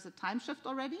whether there is a time shift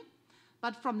already.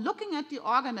 But from looking at the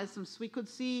organisms, we could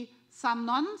see some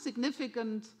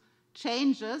non-significant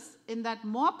changes in that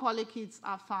more polychaetes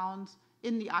are found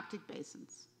in the Arctic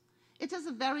basins. It is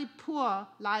a very poor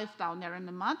life down there in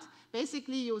the mud.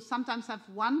 Basically, you sometimes have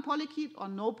one polychaete or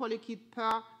no polychaete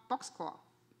per box core,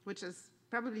 which is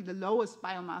probably the lowest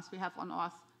biomass we have on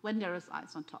Earth when there is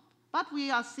ice on top. But we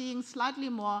are seeing slightly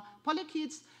more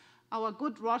polychaetes. Our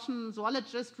good Russian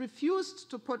zoologist refused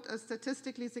to put a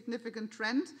statistically significant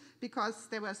trend because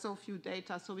there were so few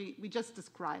data, so we just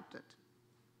described it.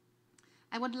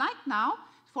 I would like now,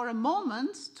 for a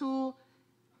moment, to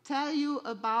tell you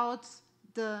about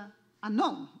the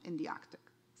unknown in the Arctic.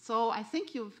 So I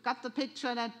think you've got the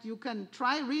picture that you can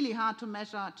try really hard to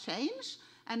measure change,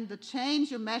 and the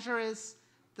change you measure is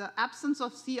the absence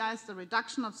of sea ice, the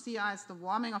reduction of sea ice, the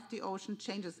warming of the ocean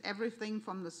changes everything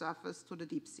from the surface to the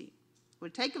deep sea. It will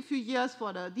take a few years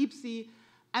for the deep sea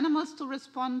animals to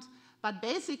respond, but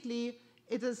basically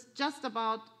it is just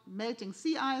about melting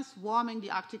sea ice, warming the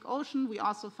Arctic Ocean. We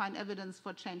also find evidence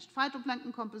for changed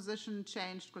phytoplankton composition,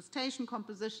 changed crustacean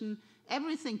composition.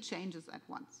 Everything changes at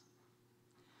once.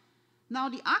 Now,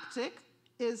 the Arctic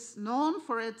is known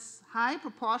for its high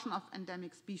proportion of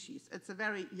endemic species. It's a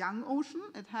very young ocean.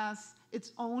 It has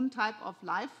its own type of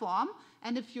life form,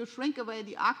 and if you shrink away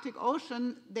the Arctic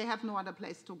Ocean, they have no other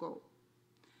place to go.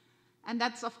 And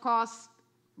that's, of course,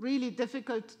 really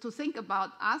difficult to think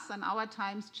about us and our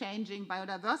times changing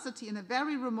biodiversity in a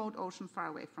very remote ocean far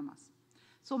away from us.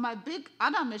 So my big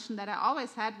other mission that I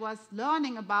always had was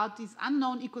learning about these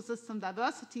unknown ecosystem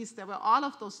diversities. There were all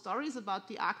of those stories about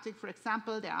the Arctic. For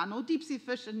example, there are no deep sea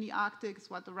fish in the Arctic, is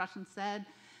what the Russians said.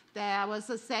 There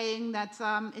was a saying that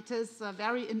it is a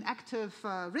very inactive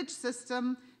ridge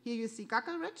system. Here you see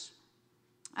Gackel Ridge.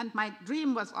 And my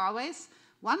dream was always,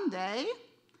 one day,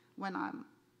 when I'm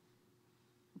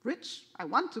rich, I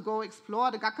want to go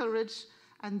explore the Gackel Ridge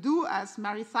and do as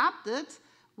Mary Tharp did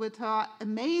with her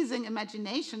amazing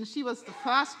imagination. She was the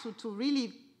first to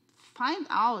really find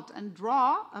out and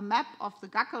draw a map of the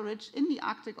Gackel Ridge in the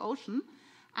Arctic Ocean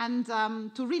and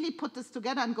to really put this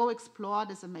together and go explore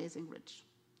this amazing ridge.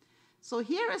 So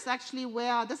here is actually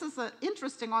where, this is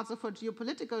interesting also for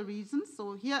geopolitical reasons.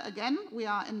 So here again, we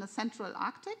are in the central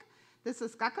Arctic. This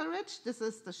is Gackel Ridge, this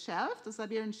is the shelf, the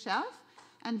Siberian shelf,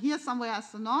 and here somewhere is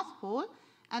the North Pole.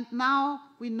 And now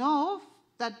we know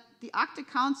that the Arctic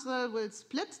Council will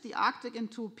split the Arctic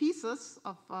into pieces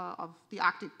of the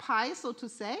Arctic pie, so to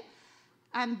say,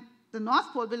 and the North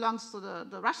Pole belongs to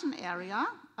the Russian area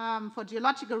for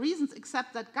geological reasons,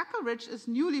 except that Gackel Ridge is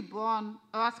newly born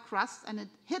Earth crust, and it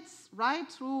hits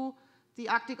right through the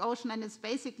Arctic Ocean, and it's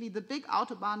basically the big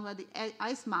autobahn where the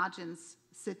ice margins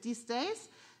sit these days.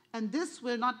 And this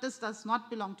does not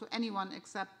belong to anyone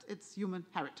except its human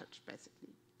heritage,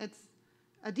 basically. It's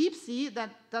a deep sea that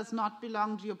does not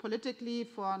belong geopolitically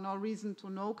for no reason to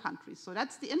no country. So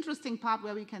that's the interesting part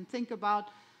where we can think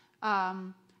about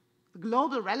the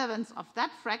global relevance of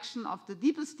that fraction of the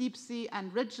deepest deep sea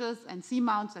and ridges and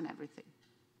seamounts and everything.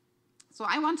 So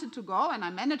I wanted to go, and I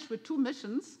managed with 2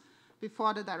 missions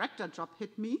before the director job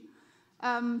hit me,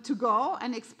 to go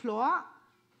and explore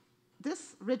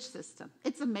this ridge system.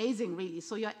 It's amazing, really.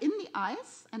 So you're in the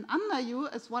ice, and under you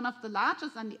is one of the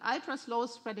largest and the ultra-slow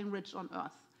spreading ridge on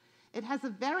Earth. It has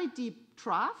a very deep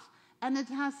trough, and it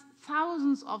has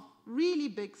thousands of really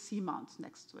big seamounts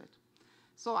next to it.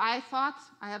 So I thought,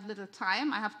 I have little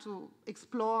time, I have to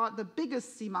explore the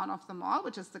biggest seamount of them all,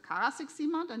 which is the Karasik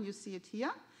seamount, and you see it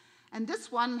here. And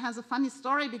this one has a funny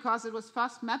story because it was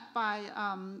first mapped by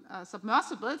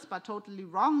submersibles, but totally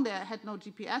wrong. They had no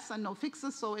GPS and no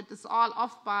fixes, so it is all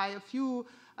off by a few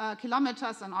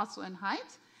kilometers and also in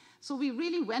height. So we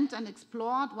really went and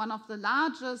explored one of the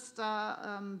largest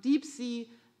deep sea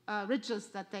ridges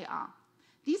that they are.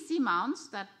 These seamounts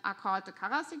that are called the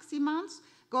Karasik seamounts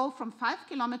go from 5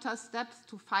 kilometer steps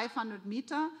to 500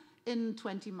 meter in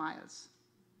 20 miles.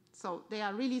 So they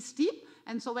are really steep,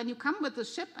 and so when you come with the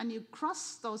ship and you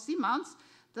cross those seamounts,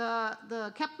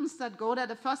 the captains that go there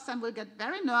the first time will get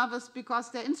very nervous because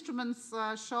their instruments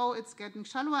show it's getting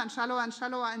shallower and shallower and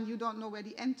shallower, and you don't know where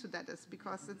the end to that is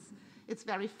because it's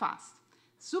very fast.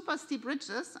 Super steep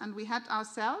ridges, and we had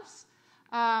ourselves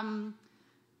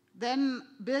then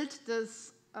built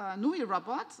this NUI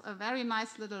robot, a very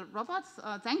nice little robot.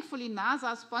 Thankfully,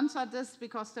 NASA sponsored this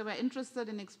because they were interested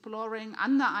in exploring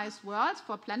under-ice worlds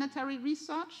for planetary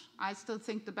research. I still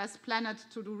think the best planet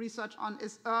to do research on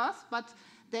is Earth, but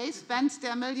they spent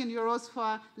their €1 million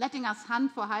for letting us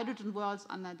hunt for hydrogen worlds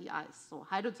under the ice, so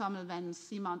hydrothermal vents,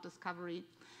 seamount discovery.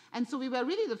 And so we were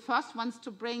really the first ones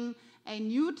to bring a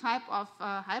new type of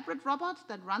hybrid robot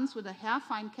that runs with a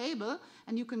hair-fine cable,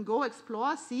 and you can go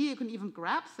explore, see, you can even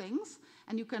grab things,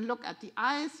 and you can look at the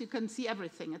ice, you can see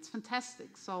everything. It's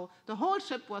fantastic. So the whole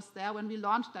ship was there when we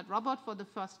launched that robot for the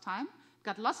first time.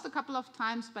 Got lost a couple of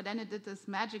times, but then it did this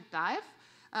magic dive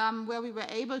where we were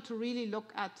able to really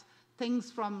look at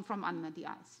things from under the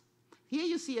ice. Here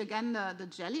you see again the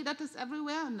jelly that is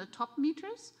everywhere in the top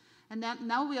meters. And then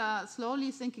now we are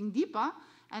slowly sinking deeper.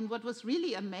 And what was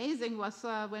really amazing was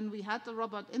when we had the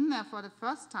robot in there for the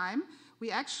first time,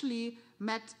 we actually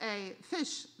met a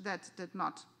fish that did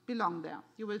not belong there.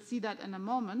 You will see that in a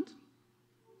moment.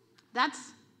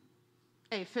 That's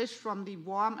a fish from the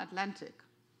warm Atlantic.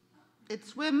 It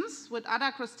swims with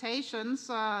other crustaceans,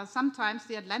 sometimes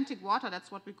the Atlantic water,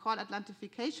 that's what we call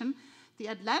Atlantification. The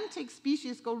Atlantic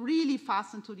species go really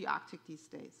fast into the Arctic these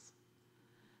days.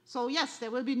 So yes,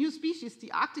 there will be new species.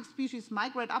 The Arctic species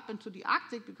migrate up into the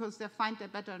Arctic because they find a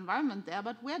better environment there,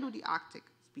 but where do the Arctic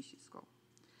species go?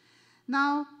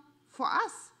 Now, for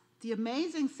us, the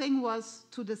amazing thing was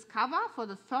to discover for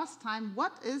the first time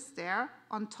what is there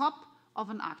on top of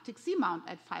an Arctic seamount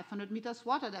at 500 meters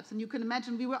water depth. And you can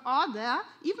imagine we were all there,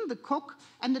 even the cook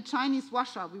and the Chinese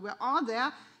washer, we were all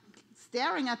there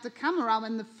staring at the camera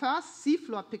when the first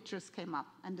seafloor pictures came up.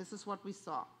 And this is what we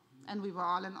saw. And we were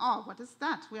all in awe. What is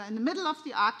that? We are in the middle of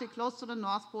the Arctic, close to the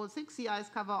North Pole, 6 sea ice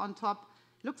cover on top.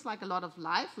 Looks like a lot of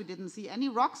life. We didn't see any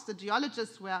rocks. The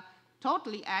geologists were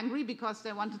totally angry because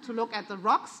they wanted to look at the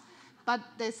rocks. But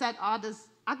they said, oh, this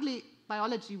ugly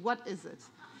biology, what is it?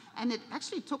 And it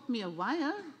actually took me a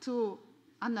while to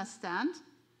understand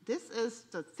this is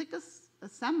the thickest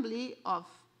assembly of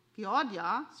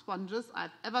Giardia sponges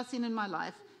I've ever seen in my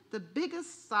life, the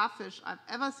biggest starfish I've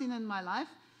ever seen in my life,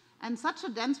 and such a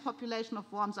dense population of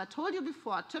worms. I told you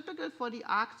before, typical for the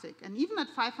Arctic, and even at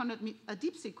 500 meters, a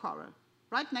deep sea coral,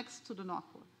 right next to the North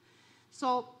Pole.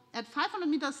 So at 500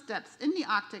 meters depth in the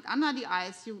Arctic, under the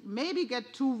ice, you maybe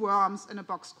get 2 worms in a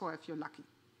boxcar if you're lucky.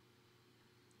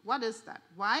 What is that?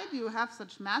 Why do you have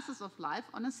such masses of life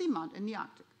on a seamount in the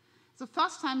Arctic? It's the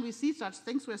first time we see such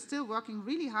things. We're still working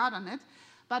really hard on it.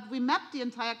 But we mapped the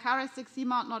entire Karasik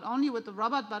seamount not only with the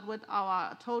robot, but with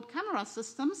our towed camera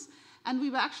systems. And we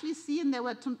were actually seeing there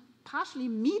were partially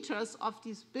meters of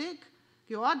these big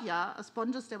Giardia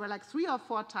sponges. There were like 3 or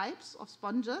 4 types of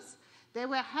sponges. They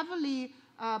were heavily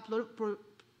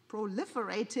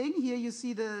proliferating. Here you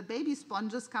see the baby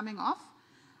sponges coming off.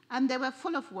 And they were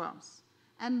full of worms.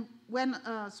 And when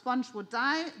a sponge would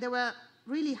die, there were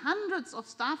really hundreds of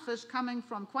starfish coming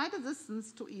from quite a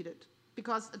distance to eat it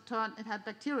because it had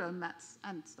bacterial mats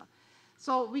and stuff.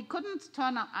 So we couldn't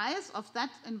turn our eyes off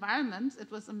that environment. It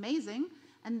was amazing.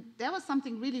 And there was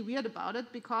something really weird about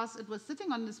it because it was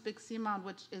sitting on this big seamount,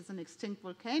 which is an extinct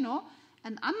volcano.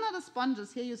 And under the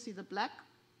sponges, here you see the black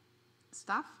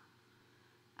stuff.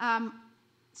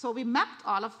 So we mapped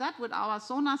all of that with our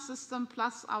sonar system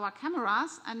plus our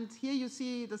cameras. And here you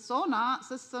see the sonar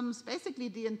systems. Basically,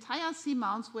 the entire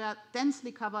seamounts were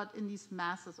densely covered in these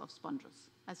masses of sponges,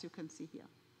 as you can see here.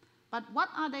 But what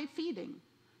are they feeding?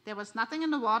 There was nothing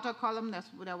in the water column.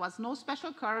 There was no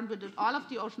special current. We did all of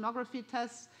the oceanography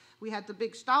tests. We had the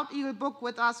big Stout Eagle book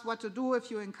with us, what to do if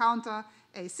you encounter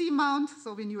a seamount.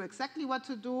 So we knew exactly what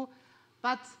to do.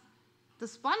 But the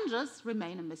sponges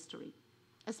remain a mystery,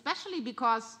 especially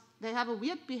because they have a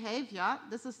weird behavior.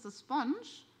 This is the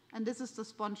sponge, and this is the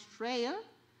sponge trail.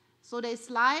 So they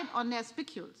slide on their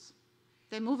spicules.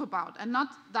 They move about, and not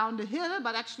down the hill,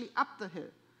 but actually up the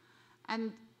hill.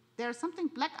 And there's something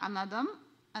black under them,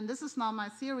 and this is now my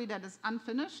theory that is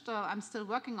unfinished. I'm still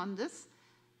working on this.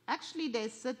 Actually, they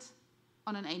sit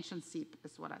on an ancient seep,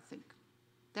 is what I think.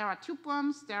 There are tube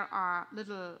worms, there are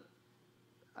little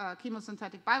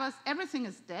chemosynthetic bivalves. Everything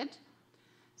is dead.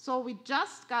 So we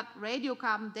just got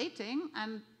radiocarbon dating,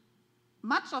 and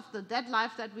much of the dead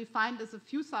life that we find is a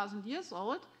few thousand years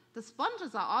old. The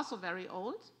sponges are also very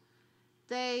old.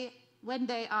 When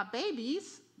they are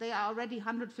babies, they are already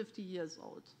 150 years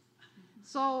old.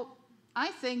 So I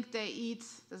think they eat,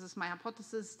 this is my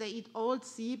hypothesis, they eat old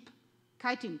seep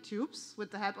chitin tubes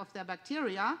with the help of their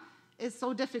bacteria. It's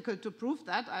so difficult to prove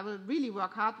that. I will really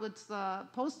work hard with the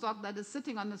postdoc that is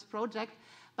sitting on this project.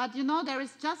 But you know, there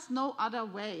is just no other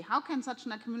way. How can such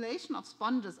an accumulation of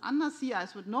sponges under sea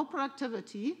ice with no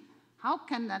productivity, how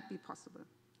can that be possible?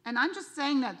 And I'm just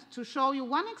saying that to show you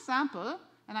one example,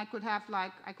 and I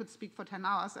could speak for 10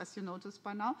 hours, as you noticed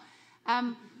by now.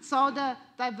 So the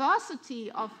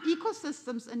diversity of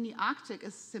ecosystems in the Arctic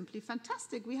is simply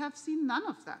fantastic. We have seen none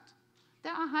of that.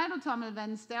 There are hydrothermal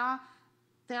vents, there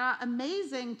are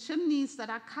amazing chimneys that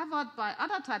are covered by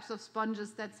other types of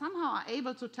sponges that somehow are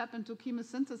able to tap into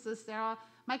chemosynthesis. There are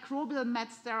microbial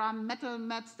mats, there are metal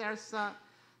mats, there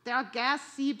are gas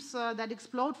seeps that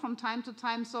explode from time to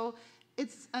time. So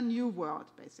it's a new world,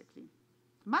 basically.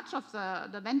 Much of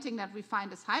the venting that we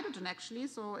find is hydrogen, actually,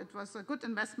 so it was a good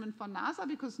investment for NASA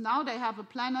because now they have a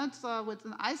planet with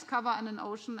an ice cover and an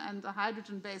ocean and a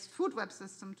hydrogen-based food web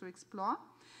system to explore.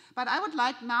 But I would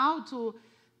like now to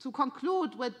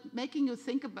conclude with making you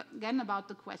think again about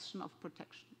the question of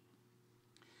protection.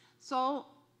 So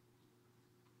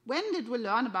when did we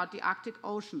learn about the Arctic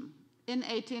Ocean? In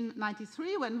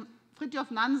 1893, when Fridtjof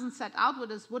Nansen set out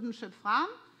with his wooden ship Fram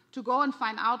to go and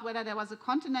find out whether there was a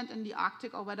continent in the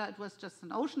Arctic or whether it was just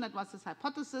an ocean. That was his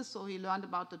hypothesis. So he learned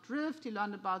about the drift, he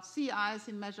learned about sea ice,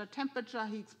 he measured temperature,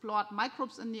 he explored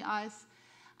microbes in the ice,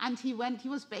 and he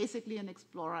was basically an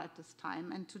explorer at this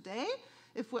time. And today,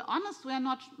 if we're honest, we are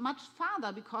not much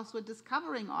farther because we're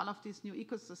discovering all of these new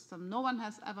ecosystems. No one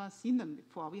has ever seen them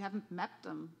before. We haven't mapped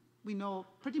them. We know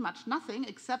pretty much nothing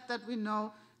except that we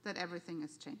know that everything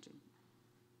is changing.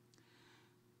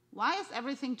 Why is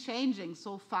everything changing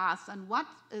so fast, and what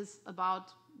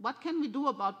can we do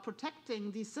about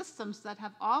protecting these systems that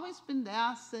have always been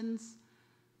there since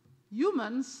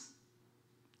humans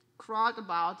crawled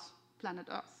about planet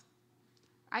Earth?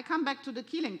 I come back to the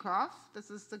Keeling curve.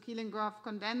 This is the Keeling curve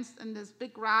condensed in this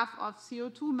big graph of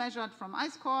CO2 measured from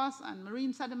ice cores and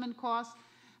marine sediment cores,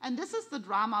 and this is the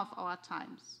drama of our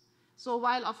times. So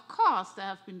while, of course, there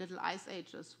have been little ice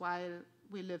ages while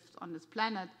we lived on this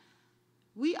planet,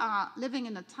 we are living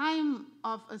in a time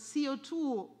of a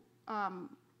CO2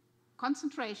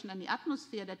 concentration in the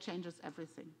atmosphere that changes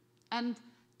everything. And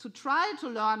to try to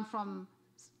learn from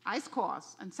ice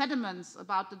cores and sediments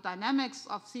about the dynamics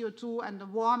of CO2 and the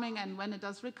warming and when it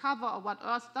does recover or what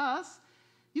Earth does,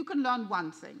 you can learn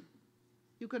one thing.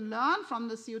 You can learn from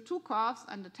the CO2 curves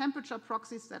and the temperature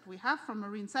proxies that we have from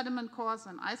marine sediment cores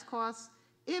and ice cores.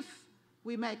 If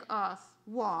we make Earth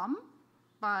warm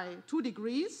by 2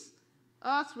 degrees,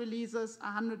 Earth releases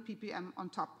 100 ppm on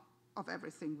top of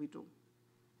everything we do.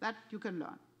 That you can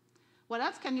learn. What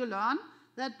else can you learn?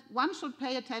 That one should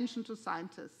pay attention to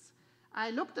scientists. I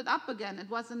looked it up again. It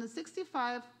was in the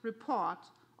 1965 report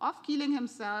of Keeling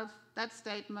himself, that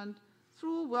statement,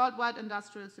 through worldwide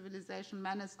industrial civilization,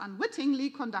 man is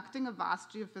unwittingly conducting a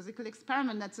vast geophysical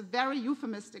experiment. That's a very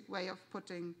euphemistic way of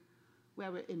putting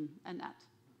where we're in and at.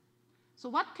 So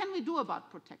what can we do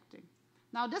about protecting?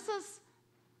 Now, this is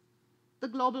the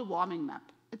global warming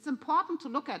map. It's important to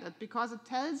look at it because it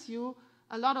tells you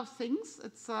a lot of things.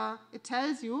 It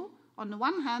tells you, on the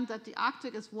one hand, that the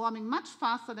Arctic is warming much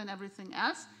faster than everything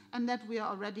else and that we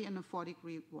are already in a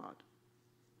 4-degree world.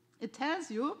 It tells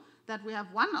you that we have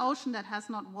one ocean that has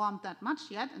not warmed that much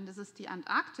yet, and this is the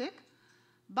Antarctic,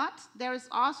 but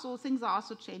things are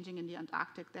also changing in the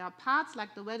Antarctic. There are parts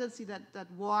like the Weddell Sea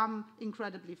that warm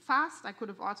incredibly fast. I could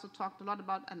have also talked a lot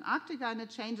about Antarctica and the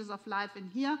changes of life in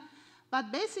here.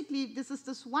 But basically, this is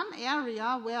this one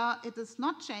area where it is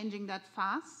not changing that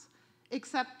fast,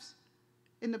 except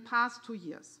in the past 2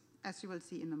 years, as you will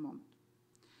see in a moment.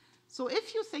 So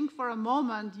if you think for a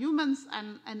moment, humans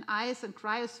and ice and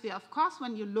cryosphere, of course,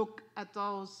 when you look at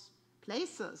those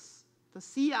places, the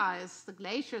sea ice, the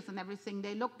glaciers and everything,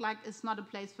 they look like it's not a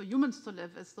place for humans to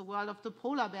live. It's the world of the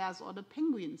polar bears or the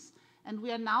penguins, and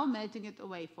we are now melting it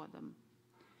away for them.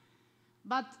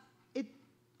 But it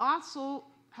also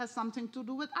has something to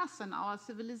do with us and our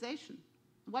civilization.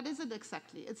 What is it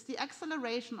exactly? It's the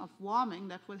acceleration of warming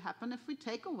that will happen if we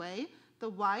take away the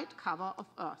white cover of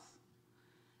Earth.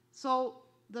 So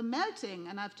the melting,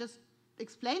 and I've just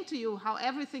explained to you how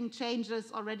everything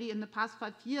changes already in the past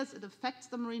 5 years. It affects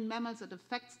the marine mammals, it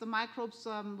affects the microbes.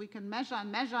 We can measure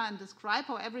and describe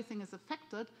how everything is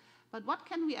affected. But what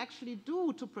can we actually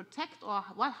do to protect, or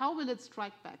how will it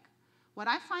strike back? What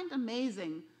I find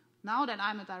amazing, now that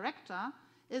I'm a director,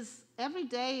 is every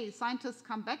day scientists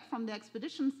come back from their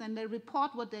expeditions and they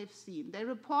report what they've seen. They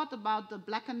report about the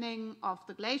blackening of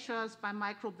the glaciers by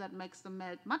microbe that makes them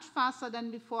melt much faster than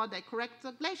before. They correct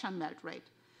the glacier melt rate.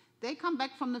 They come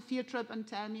back from the field trip and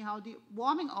tell me how the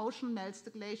warming ocean melts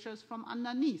the glaciers from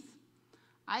underneath.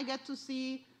 I get to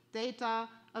see data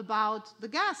about the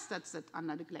gas that sits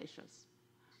under the glaciers.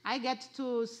 I get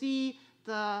to see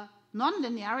the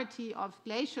non-linearity of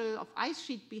ice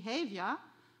sheet behavior,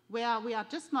 where we are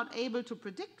just not able to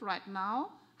predict right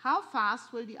now how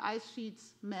fast will the ice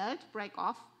sheets melt, break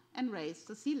off, and raise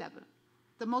the sea level.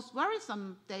 The most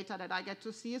worrisome data that I get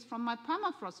to see is from my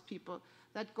permafrost people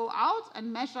that go out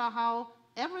and measure how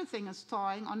everything is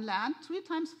thawing on land 3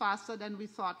 times faster than we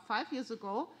thought 5 years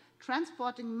ago,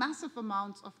 transporting massive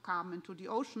amounts of carbon into the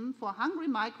ocean for hungry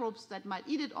microbes that might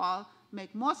eat it all,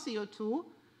 make more CO2,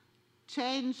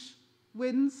 change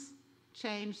winds,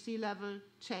 change sea level,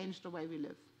 change the way we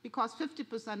live. Because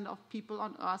 50% of people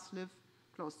on Earth live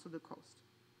close to the coast.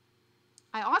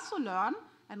 I also learn,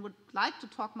 and would like to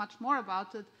talk much more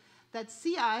about it, that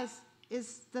sea ice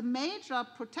is the major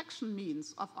protection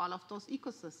means of all of those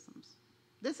ecosystems.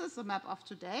 This is a map of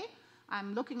today.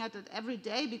 I'm looking at it every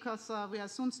day because we are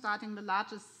soon starting the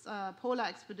largest polar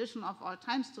expedition of all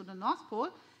times to the North Pole,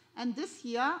 and this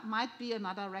year might be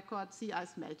another record sea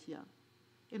ice melt year.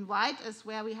 In white is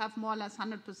where we have more or less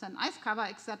 100% ice cover,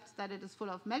 except that it is full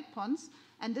of melt ponds.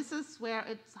 And this is where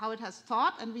how it has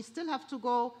thawed, and we still have to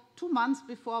go 2 months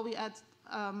before we are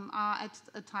at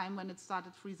a time when it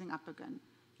started freezing up again.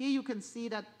 Here you can see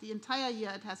that the entire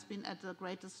year it has been at the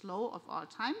greatest low of all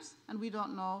times, and we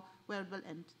don't know where it will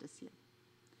end this year.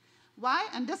 Why?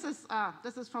 And this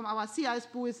is from our sea ice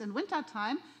buoys in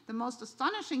wintertime. The most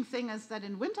astonishing thing is that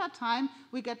in wintertime,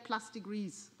 we get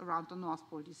 +degrees around the North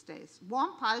Pole these days.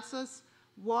 Warm pulses,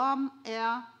 warm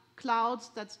air,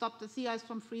 clouds that stop the sea ice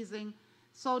from freezing.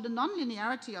 So the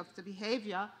nonlinearity of the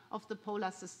behavior of the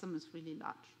polar system is really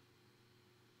large.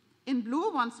 In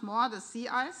blue, once more, the sea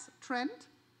ice trend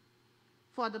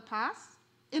for the past.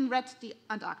 In red, the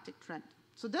Antarctic trend.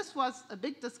 So this was a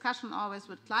big discussion always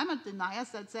with climate deniers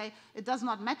that say it does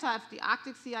not matter if the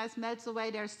Arctic sea ice melts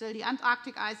away, there's still the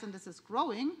Antarctic ice and this is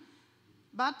growing.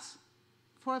 But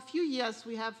for a few years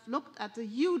we have looked at the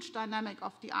huge dynamic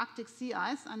of the Arctic sea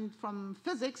ice, and from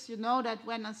physics you know that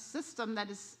when a system that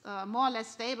is more or less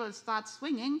stable starts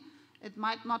swinging, it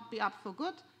might not be up for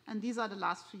good, and these are the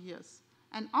last few years.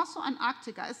 And also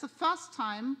Antarctica is the first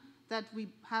time that we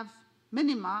have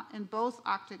minima in both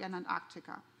Arctic and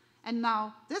Antarctica. And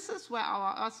now this is where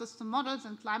our Earth system models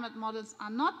and climate models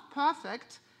are not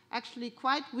perfect, actually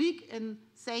quite weak in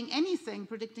saying anything,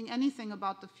 predicting anything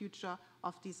about the future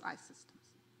of these ice systems.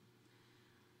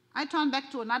 I turn back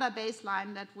to another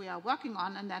baseline that we are working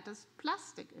on, and that is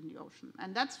plastic in the ocean.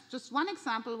 And that's just one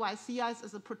example why sea ice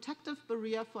is a protective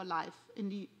barrier for life in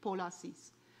the polar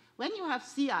seas. When you have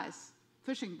sea ice,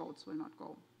 fishing boats will not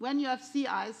go. When you have sea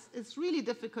ice, it's really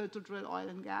difficult to drill oil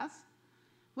and gas.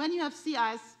 When you have sea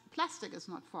ice, plastic is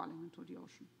not falling into the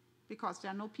ocean because there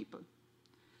are no people.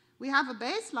 We have a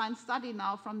baseline study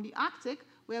now from the Arctic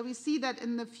where we see that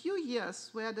in the few years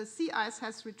where the sea ice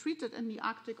has retreated in the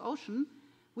Arctic Ocean,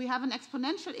 we have an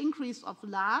exponential increase of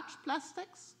large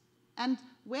plastics. And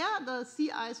where the sea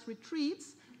ice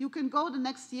retreats, you can go the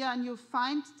next year and you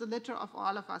find the litter of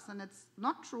all of us. And it's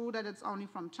not true that it's only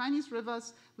from Chinese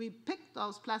rivers. We pick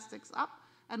those plastics up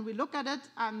and we look at it,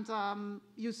 and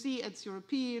you see it's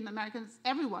European, American, it's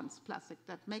everyone's plastic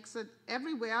that makes it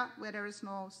everywhere where there is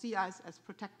no sea ice as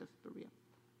protective barrier.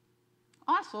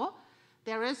 Also,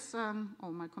 there is,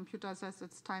 oh, my computer says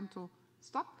it's time to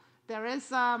stop. There is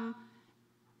the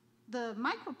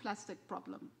microplastic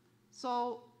problem.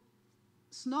 So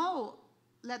snow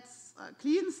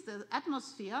cleans the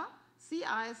atmosphere. Sea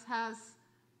ice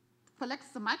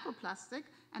collects the microplastic,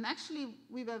 and actually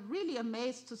we were really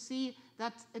amazed to see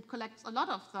that it collects a lot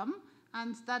of them,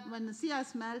 and that when the sea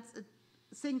ice melts, it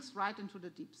sinks right into the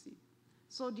deep sea.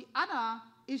 So the other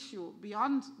issue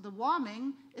beyond the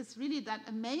warming is really that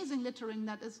amazing littering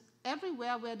that is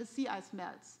everywhere where the sea ice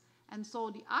melts. And so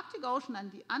the Arctic Ocean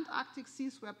and the Antarctic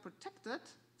seas were protected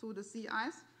through the sea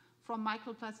ice from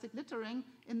microplastic littering.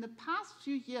 In the past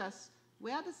few years,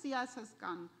 where the sea ice has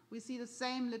gone, we see the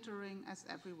same littering as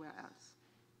everywhere else.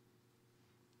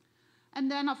 And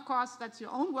then, of course, that's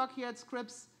your own work here at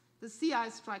Scripps. The sea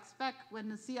ice strikes back. When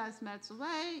the sea ice melts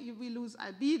away, we lose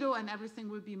albedo and everything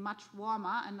will be much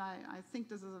warmer. And I think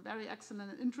this is a very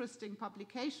excellent and interesting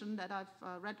publication that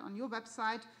I've read on your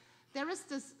website. There is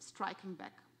this striking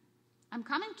back. I'm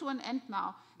coming to an end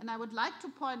now, and I would like to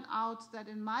point out that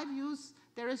in my views,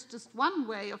 there is just one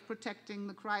way of protecting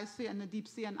the cryosphere and the deep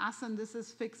sea and us, and this is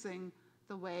fixing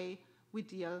the way we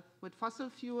deal with fossil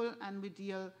fuel and we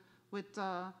deal with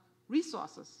the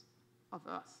resources of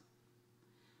Earth.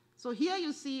 So here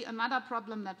you see another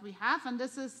problem that we have, and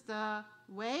this is the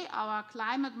way our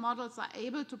climate models are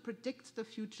able to predict the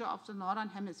future of the Northern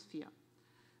Hemisphere.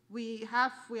 We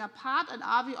are part at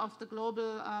ARVI of the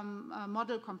global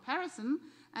model comparison,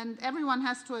 and everyone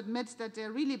has to admit that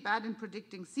they're really bad in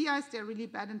predicting sea ice, they're really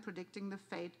bad in predicting the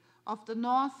fate of the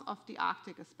north of the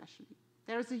Arctic especially.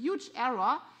 There is a huge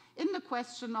error in the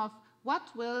question of what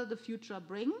will the future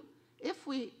bring if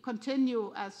we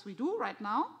continue as we do right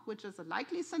now, which is a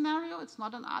likely scenario, it's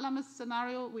not an alarmist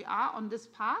scenario, we are on this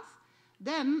path,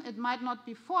 then it might not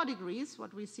be 4 degrees,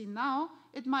 what we see now,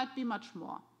 it might be much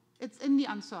more. It's in the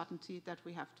uncertainty that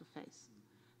we have to face.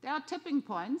 There are tipping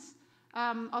points,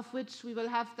 of which we will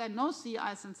have then no sea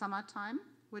ice in summertime,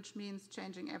 which means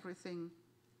changing everything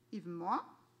even more.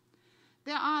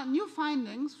 There are new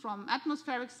findings from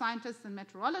atmospheric scientists and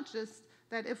meteorologists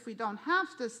that if we don't have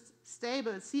this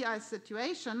stable sea ice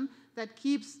situation that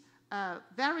keeps a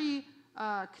very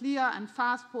clear and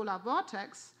fast polar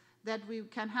vortex, that we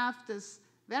can have this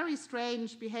very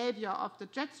strange behavior of the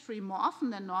jet stream more often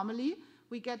than normally.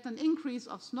 We get an increase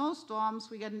of snowstorms,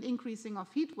 we get an increasing of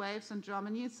heat waves in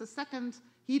Germany. It's the second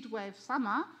heat wave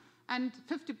summer, and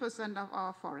 50% of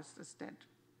our forest is dead.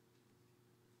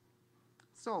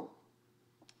 So,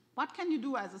 what can you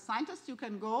do as a scientist? You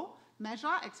can go,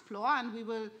 measure, explore, and we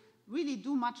will really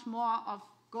do much more of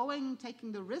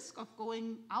taking the risk of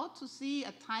going out to sea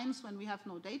at times when we have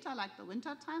no data, like the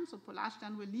winter time. So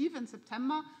Polarstern will leave in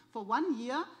September for 1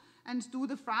 year and do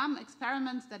the Fram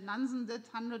experiments that Nansen did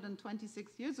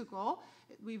 126 years ago.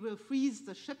 We will freeze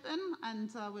the ship in and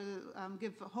will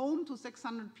give a home to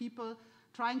 600 people,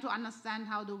 trying to understand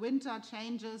how the winter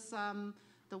changes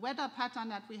the weather pattern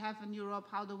that we have in Europe,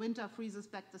 how the winter freezes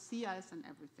back the sea ice and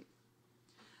everything.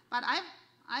 But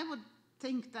I would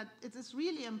think that it is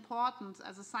really important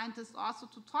as a scientist also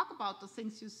to talk about the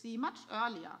things you see much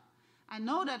earlier. I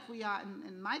know that we are,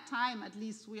 in my time at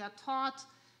least, we are taught,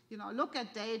 look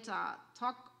at data,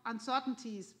 talk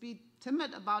uncertainties, be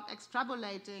timid about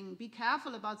extrapolating, be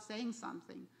careful about saying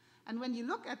something. And when you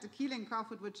look at the Keeling curve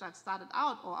with which I've started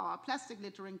out, or our plastic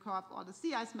littering curve, or the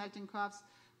sea ice melting curves,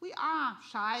 we are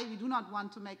shy, we do not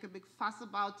want to make a big fuss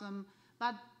about them,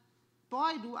 but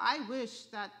boy, do I wish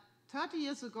that 30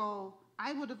 years ago,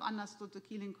 I would have understood the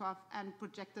Keeling curve and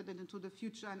projected it into the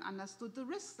future and understood the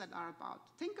risks that are about.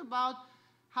 Think about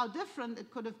how different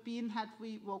it could have been had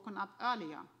we woken up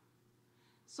earlier.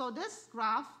 So this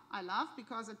graph I love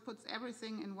because it puts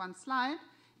everything in one slide.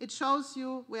 It shows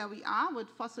you where we are with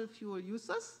fossil fuel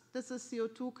uses. This is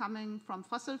CO2 coming from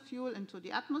fossil fuel into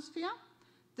the atmosphere.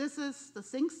 This is the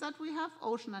sinks that we have,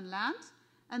 ocean and land.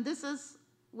 And this is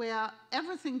where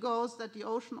everything goes that the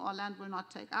ocean or land will not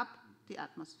take up, the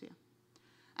atmosphere.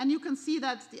 And you can see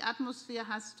that the atmosphere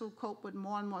has to cope with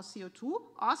more and more CO2.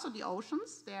 Also the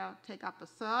oceans, they take up a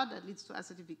third. That leads to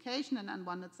acidification and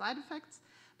unwanted side effects.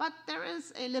 But there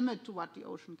is a limit to what the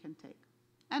ocean can take.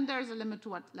 And there is a limit to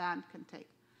what land can take.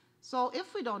 So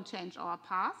if we don't change our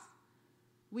path,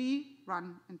 we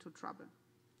run into trouble.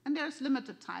 And there's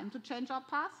limited time to change our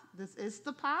path. This is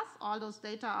the path. All those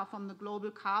data are from the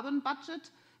global carbon budget.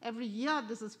 Every year,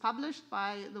 this is published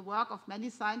by the work of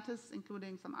many scientists,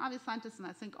 including some ARVI scientists, and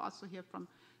I think also here from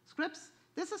Scripps.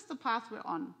 This is the path we're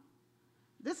on.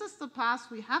 This is the path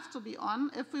we have to be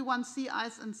on if we want sea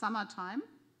ice in summertime.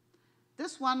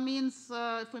 This one means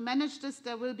if we manage this,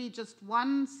 there will be just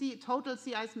one total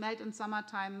sea ice melt in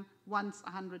summertime once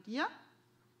 100 years.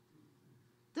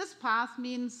 This path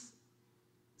means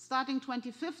starting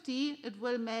 2050, it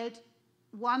will melt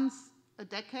once a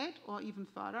decade or even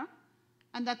further.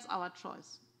 And that's our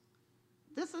choice.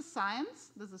 This is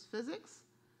science, this is physics,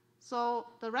 so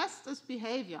the rest is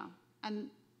behavior. And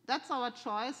that's our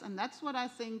choice, and that's what I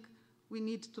think we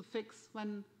need to fix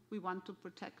when we want to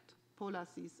protect polar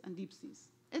seas and deep seas.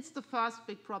 It's the first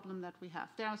big problem that we have.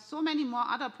 There are so many more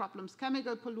other problems,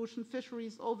 chemical pollution,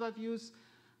 fisheries, overviews.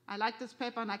 I like this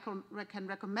paper, and I can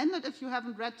recommend it if you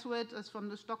haven't read through it. It's from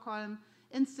the Stockholm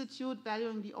Institute,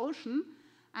 Valuing the Ocean.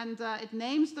 And it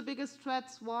names the biggest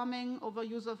threats: warming,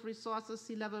 overuse of resources,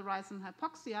 sea level rise, and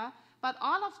hypoxia. But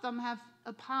all of them have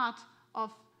a part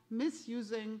of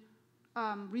misusing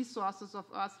resources of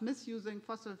Earth, misusing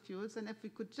fossil fuels. And if we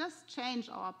could just change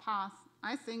our path,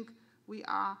 I think we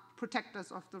are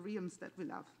protectors of the realms that we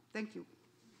love. Thank you.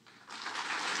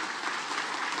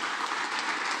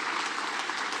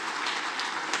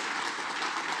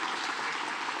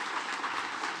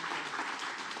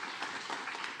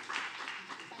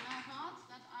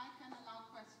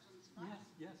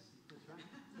 Yes, that's right.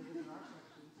 So these are our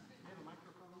questions. We have a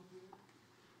microphone here.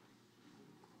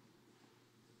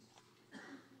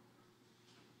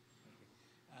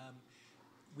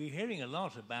 we're hearing a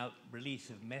lot about release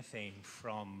of methane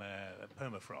from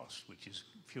permafrost, which is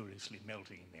furiously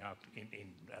melting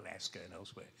in Alaska and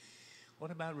elsewhere.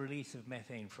 What about release of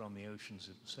methane from the oceans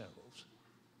themselves?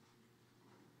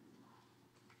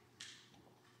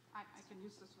 I can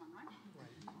use this one, right?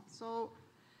 So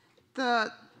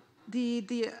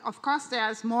of course,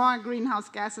 there's more greenhouse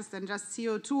gases than just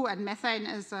CO2, and methane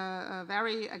is a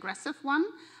very aggressive one.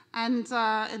 And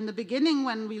in the beginning,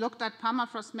 when we looked at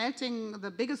permafrost melting,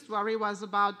 the biggest worry was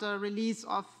about the release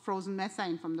of frozen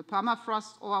methane from the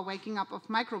permafrost or waking up of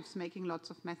microbes making lots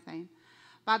of methane.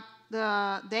 But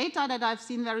the data that I've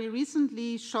seen very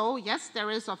recently show, yes, there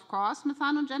is, of course,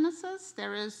 methanogenesis.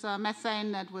 There is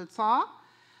methane that will thaw.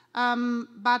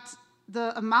 But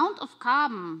the amount of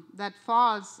carbon that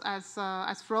falls as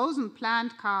frozen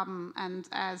plant carbon and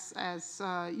as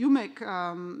humic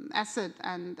acid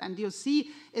and DOC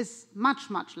is much,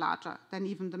 much larger than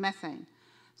even the methane.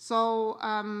 So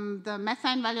the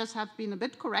methane values have been a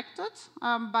bit corrected,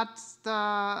 but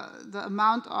the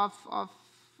amount of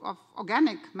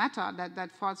organic matter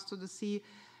that falls to the sea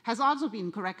has also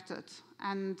been corrected.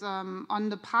 And on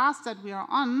the path that we are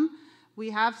on, we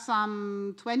have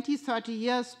some 20, 30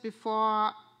 years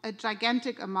before a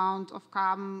gigantic amount of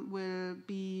carbon will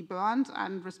be burned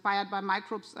and respired by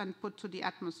microbes and put to the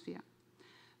atmosphere.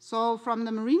 So from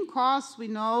the marine cores, we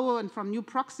know, and from new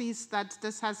proxies, that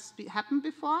this has happened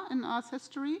before in Earth's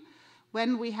history.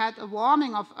 When we had a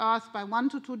warming of Earth by 1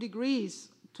 to 2 degrees,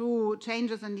 to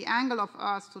changes in the angle of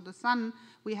Earth to the sun,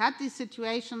 we had these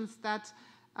situations that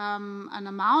an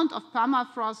amount of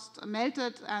permafrost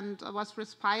melted and was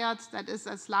respired that is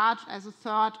as large as a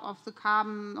third of the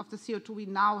carbon of the CO2 we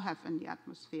now have in the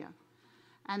atmosphere.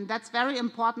 And that's very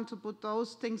important to put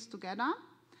those things together.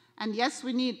 And yes,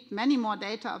 we need many more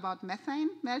data about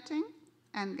methane melting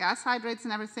and gas hydrates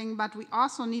and everything, but we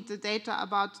also need the data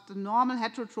about the normal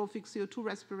heterotrophic CO2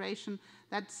 respiration.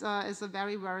 That is a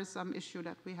very worrisome issue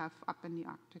that we have up in the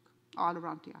Arctic, all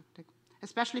around the Arctic.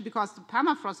 Especially because the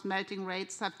permafrost melting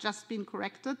rates have just been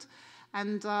corrected,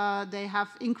 and they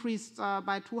have increased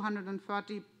by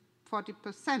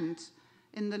 240%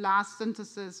 in the last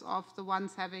synthesis of the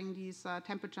ones having these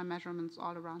temperature measurements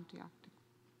all around the Arctic.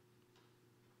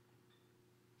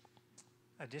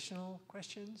 Additional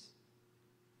questions?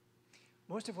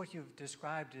 Most of what you've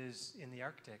described is in the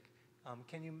Arctic.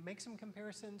 Can you make some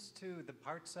comparisons to the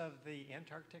parts of the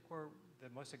Antarctic where the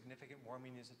most significant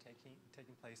warming is taking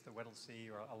place, the Weddell Sea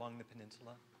or along the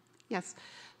peninsula? Yes.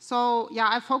 So, yeah,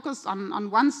 I focused on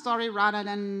one story rather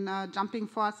than jumping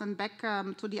forth and back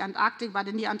to the Antarctic. But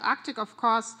in the Antarctic, of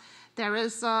course, there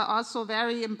is also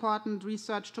very important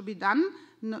research to be done.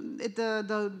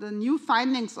 The new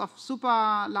findings of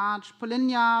super large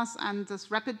polynyas and this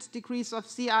rapid decrease of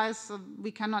sea ice we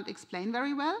cannot explain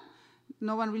very well.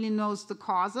 No one really knows the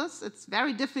causes. It's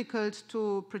very difficult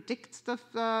to predict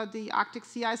the Arctic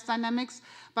sea ice dynamics.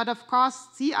 But of course,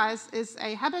 sea ice is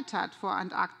a habitat for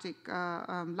Antarctic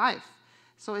life.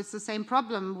 So it's the same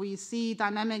problem. We see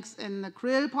dynamics in the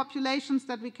krill populations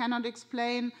that we cannot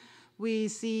explain. We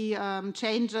see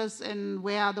changes in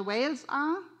where the whales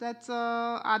are that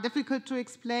are difficult to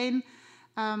explain.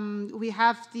 We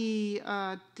have the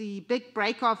big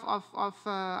break-off of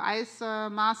ice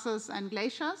masses and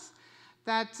glaciers.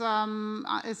 That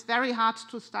is very hard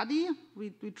to study.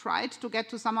 We tried to get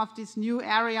to some of these new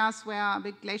areas where a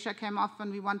big glacier came off,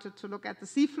 and we wanted to look at the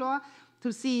seafloor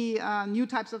to see new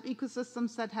types of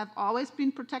ecosystems that have always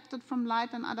been protected from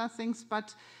light and other things.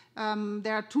 But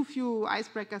there are too few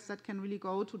icebreakers that can really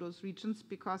go to those regions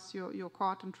because you're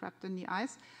caught and trapped in the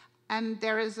ice. And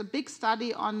there is a big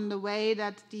study on the way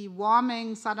that the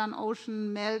warming Southern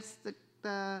Ocean melts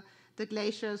the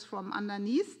glaciers from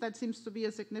underneath. That seems to be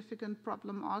a significant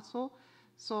problem also.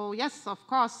 So yes, of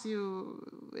course,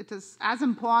 it is as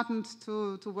important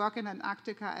to work in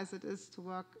Antarctica as it is to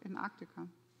work in Arctica.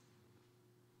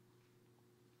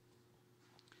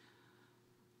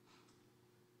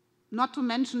 Not to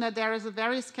mention that there is a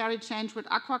very scary change with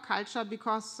aquaculture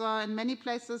because in many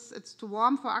places it's too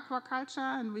warm for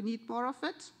aquaculture and we need more of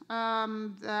it.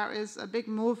 There is a big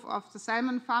move of the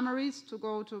salmon farmeries to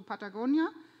go to Patagonia.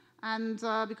 And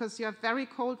because you have very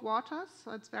cold waters,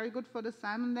 so it's very good for the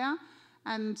salmon there.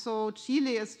 And so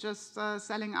Chile is just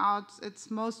selling out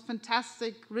its most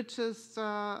fantastic, richest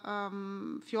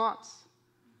fjords.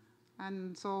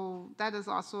 And so that is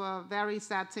also a very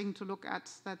sad thing to look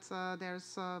at, that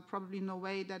there's probably no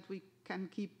way that we can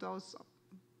keep those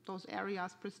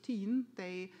areas pristine.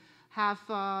 They have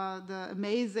the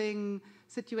amazing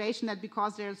situation that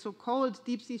because they're so cold,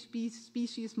 deep sea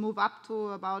species move up to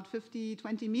about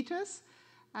 20 meters.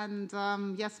 And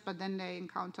yes, but then they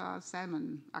encounter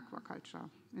salmon aquaculture.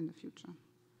 in the future.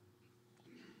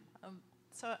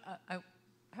 So I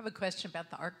have a question about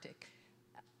the Arctic.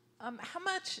 How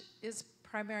much is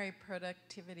primary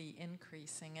productivity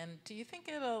increasing, and do you think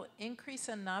it'll increase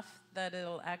enough that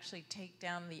it'll actually take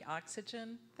down the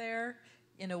oxygen there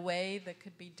in a way that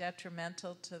could be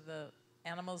detrimental to the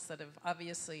animals that have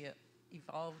obviously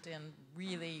evolved in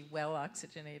really well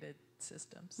oxygenated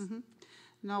systems? Mm-hmm.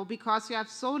 No, because you have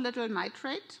so little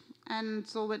nitrate, and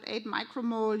so with 8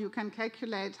 micromole you can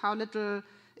calculate how little,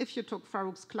 if you took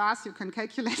Farouk's class, you can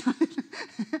calculate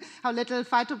how little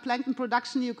phytoplankton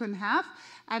production you can have,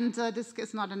 and this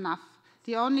is not enough.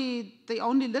 The only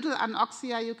little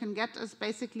anoxia you can get is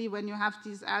basically when you have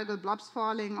these algal blobs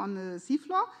falling on the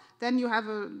seafloor. Then you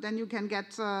can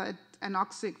get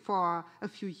anoxic for a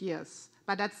few years.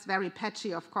 But that's very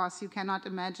patchy, of course. You cannot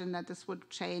imagine that this would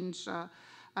change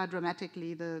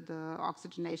dramatically the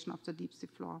oxygenation of the deep sea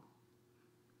floor.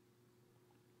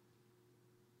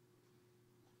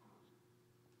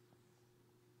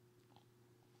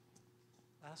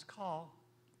 Last call.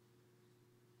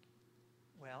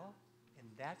 Well, in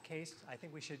that case, I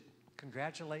think we should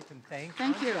congratulate and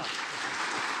thank you.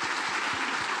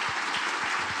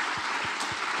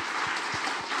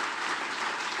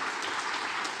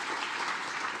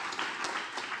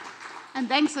 And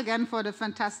thanks again for the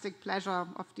fantastic pleasure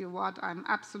of the award. I'm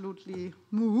absolutely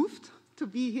moved to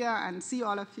be here and see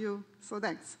all of you. So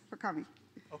thanks for coming.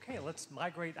 Okay, let's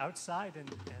migrate outside and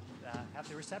have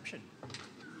the reception.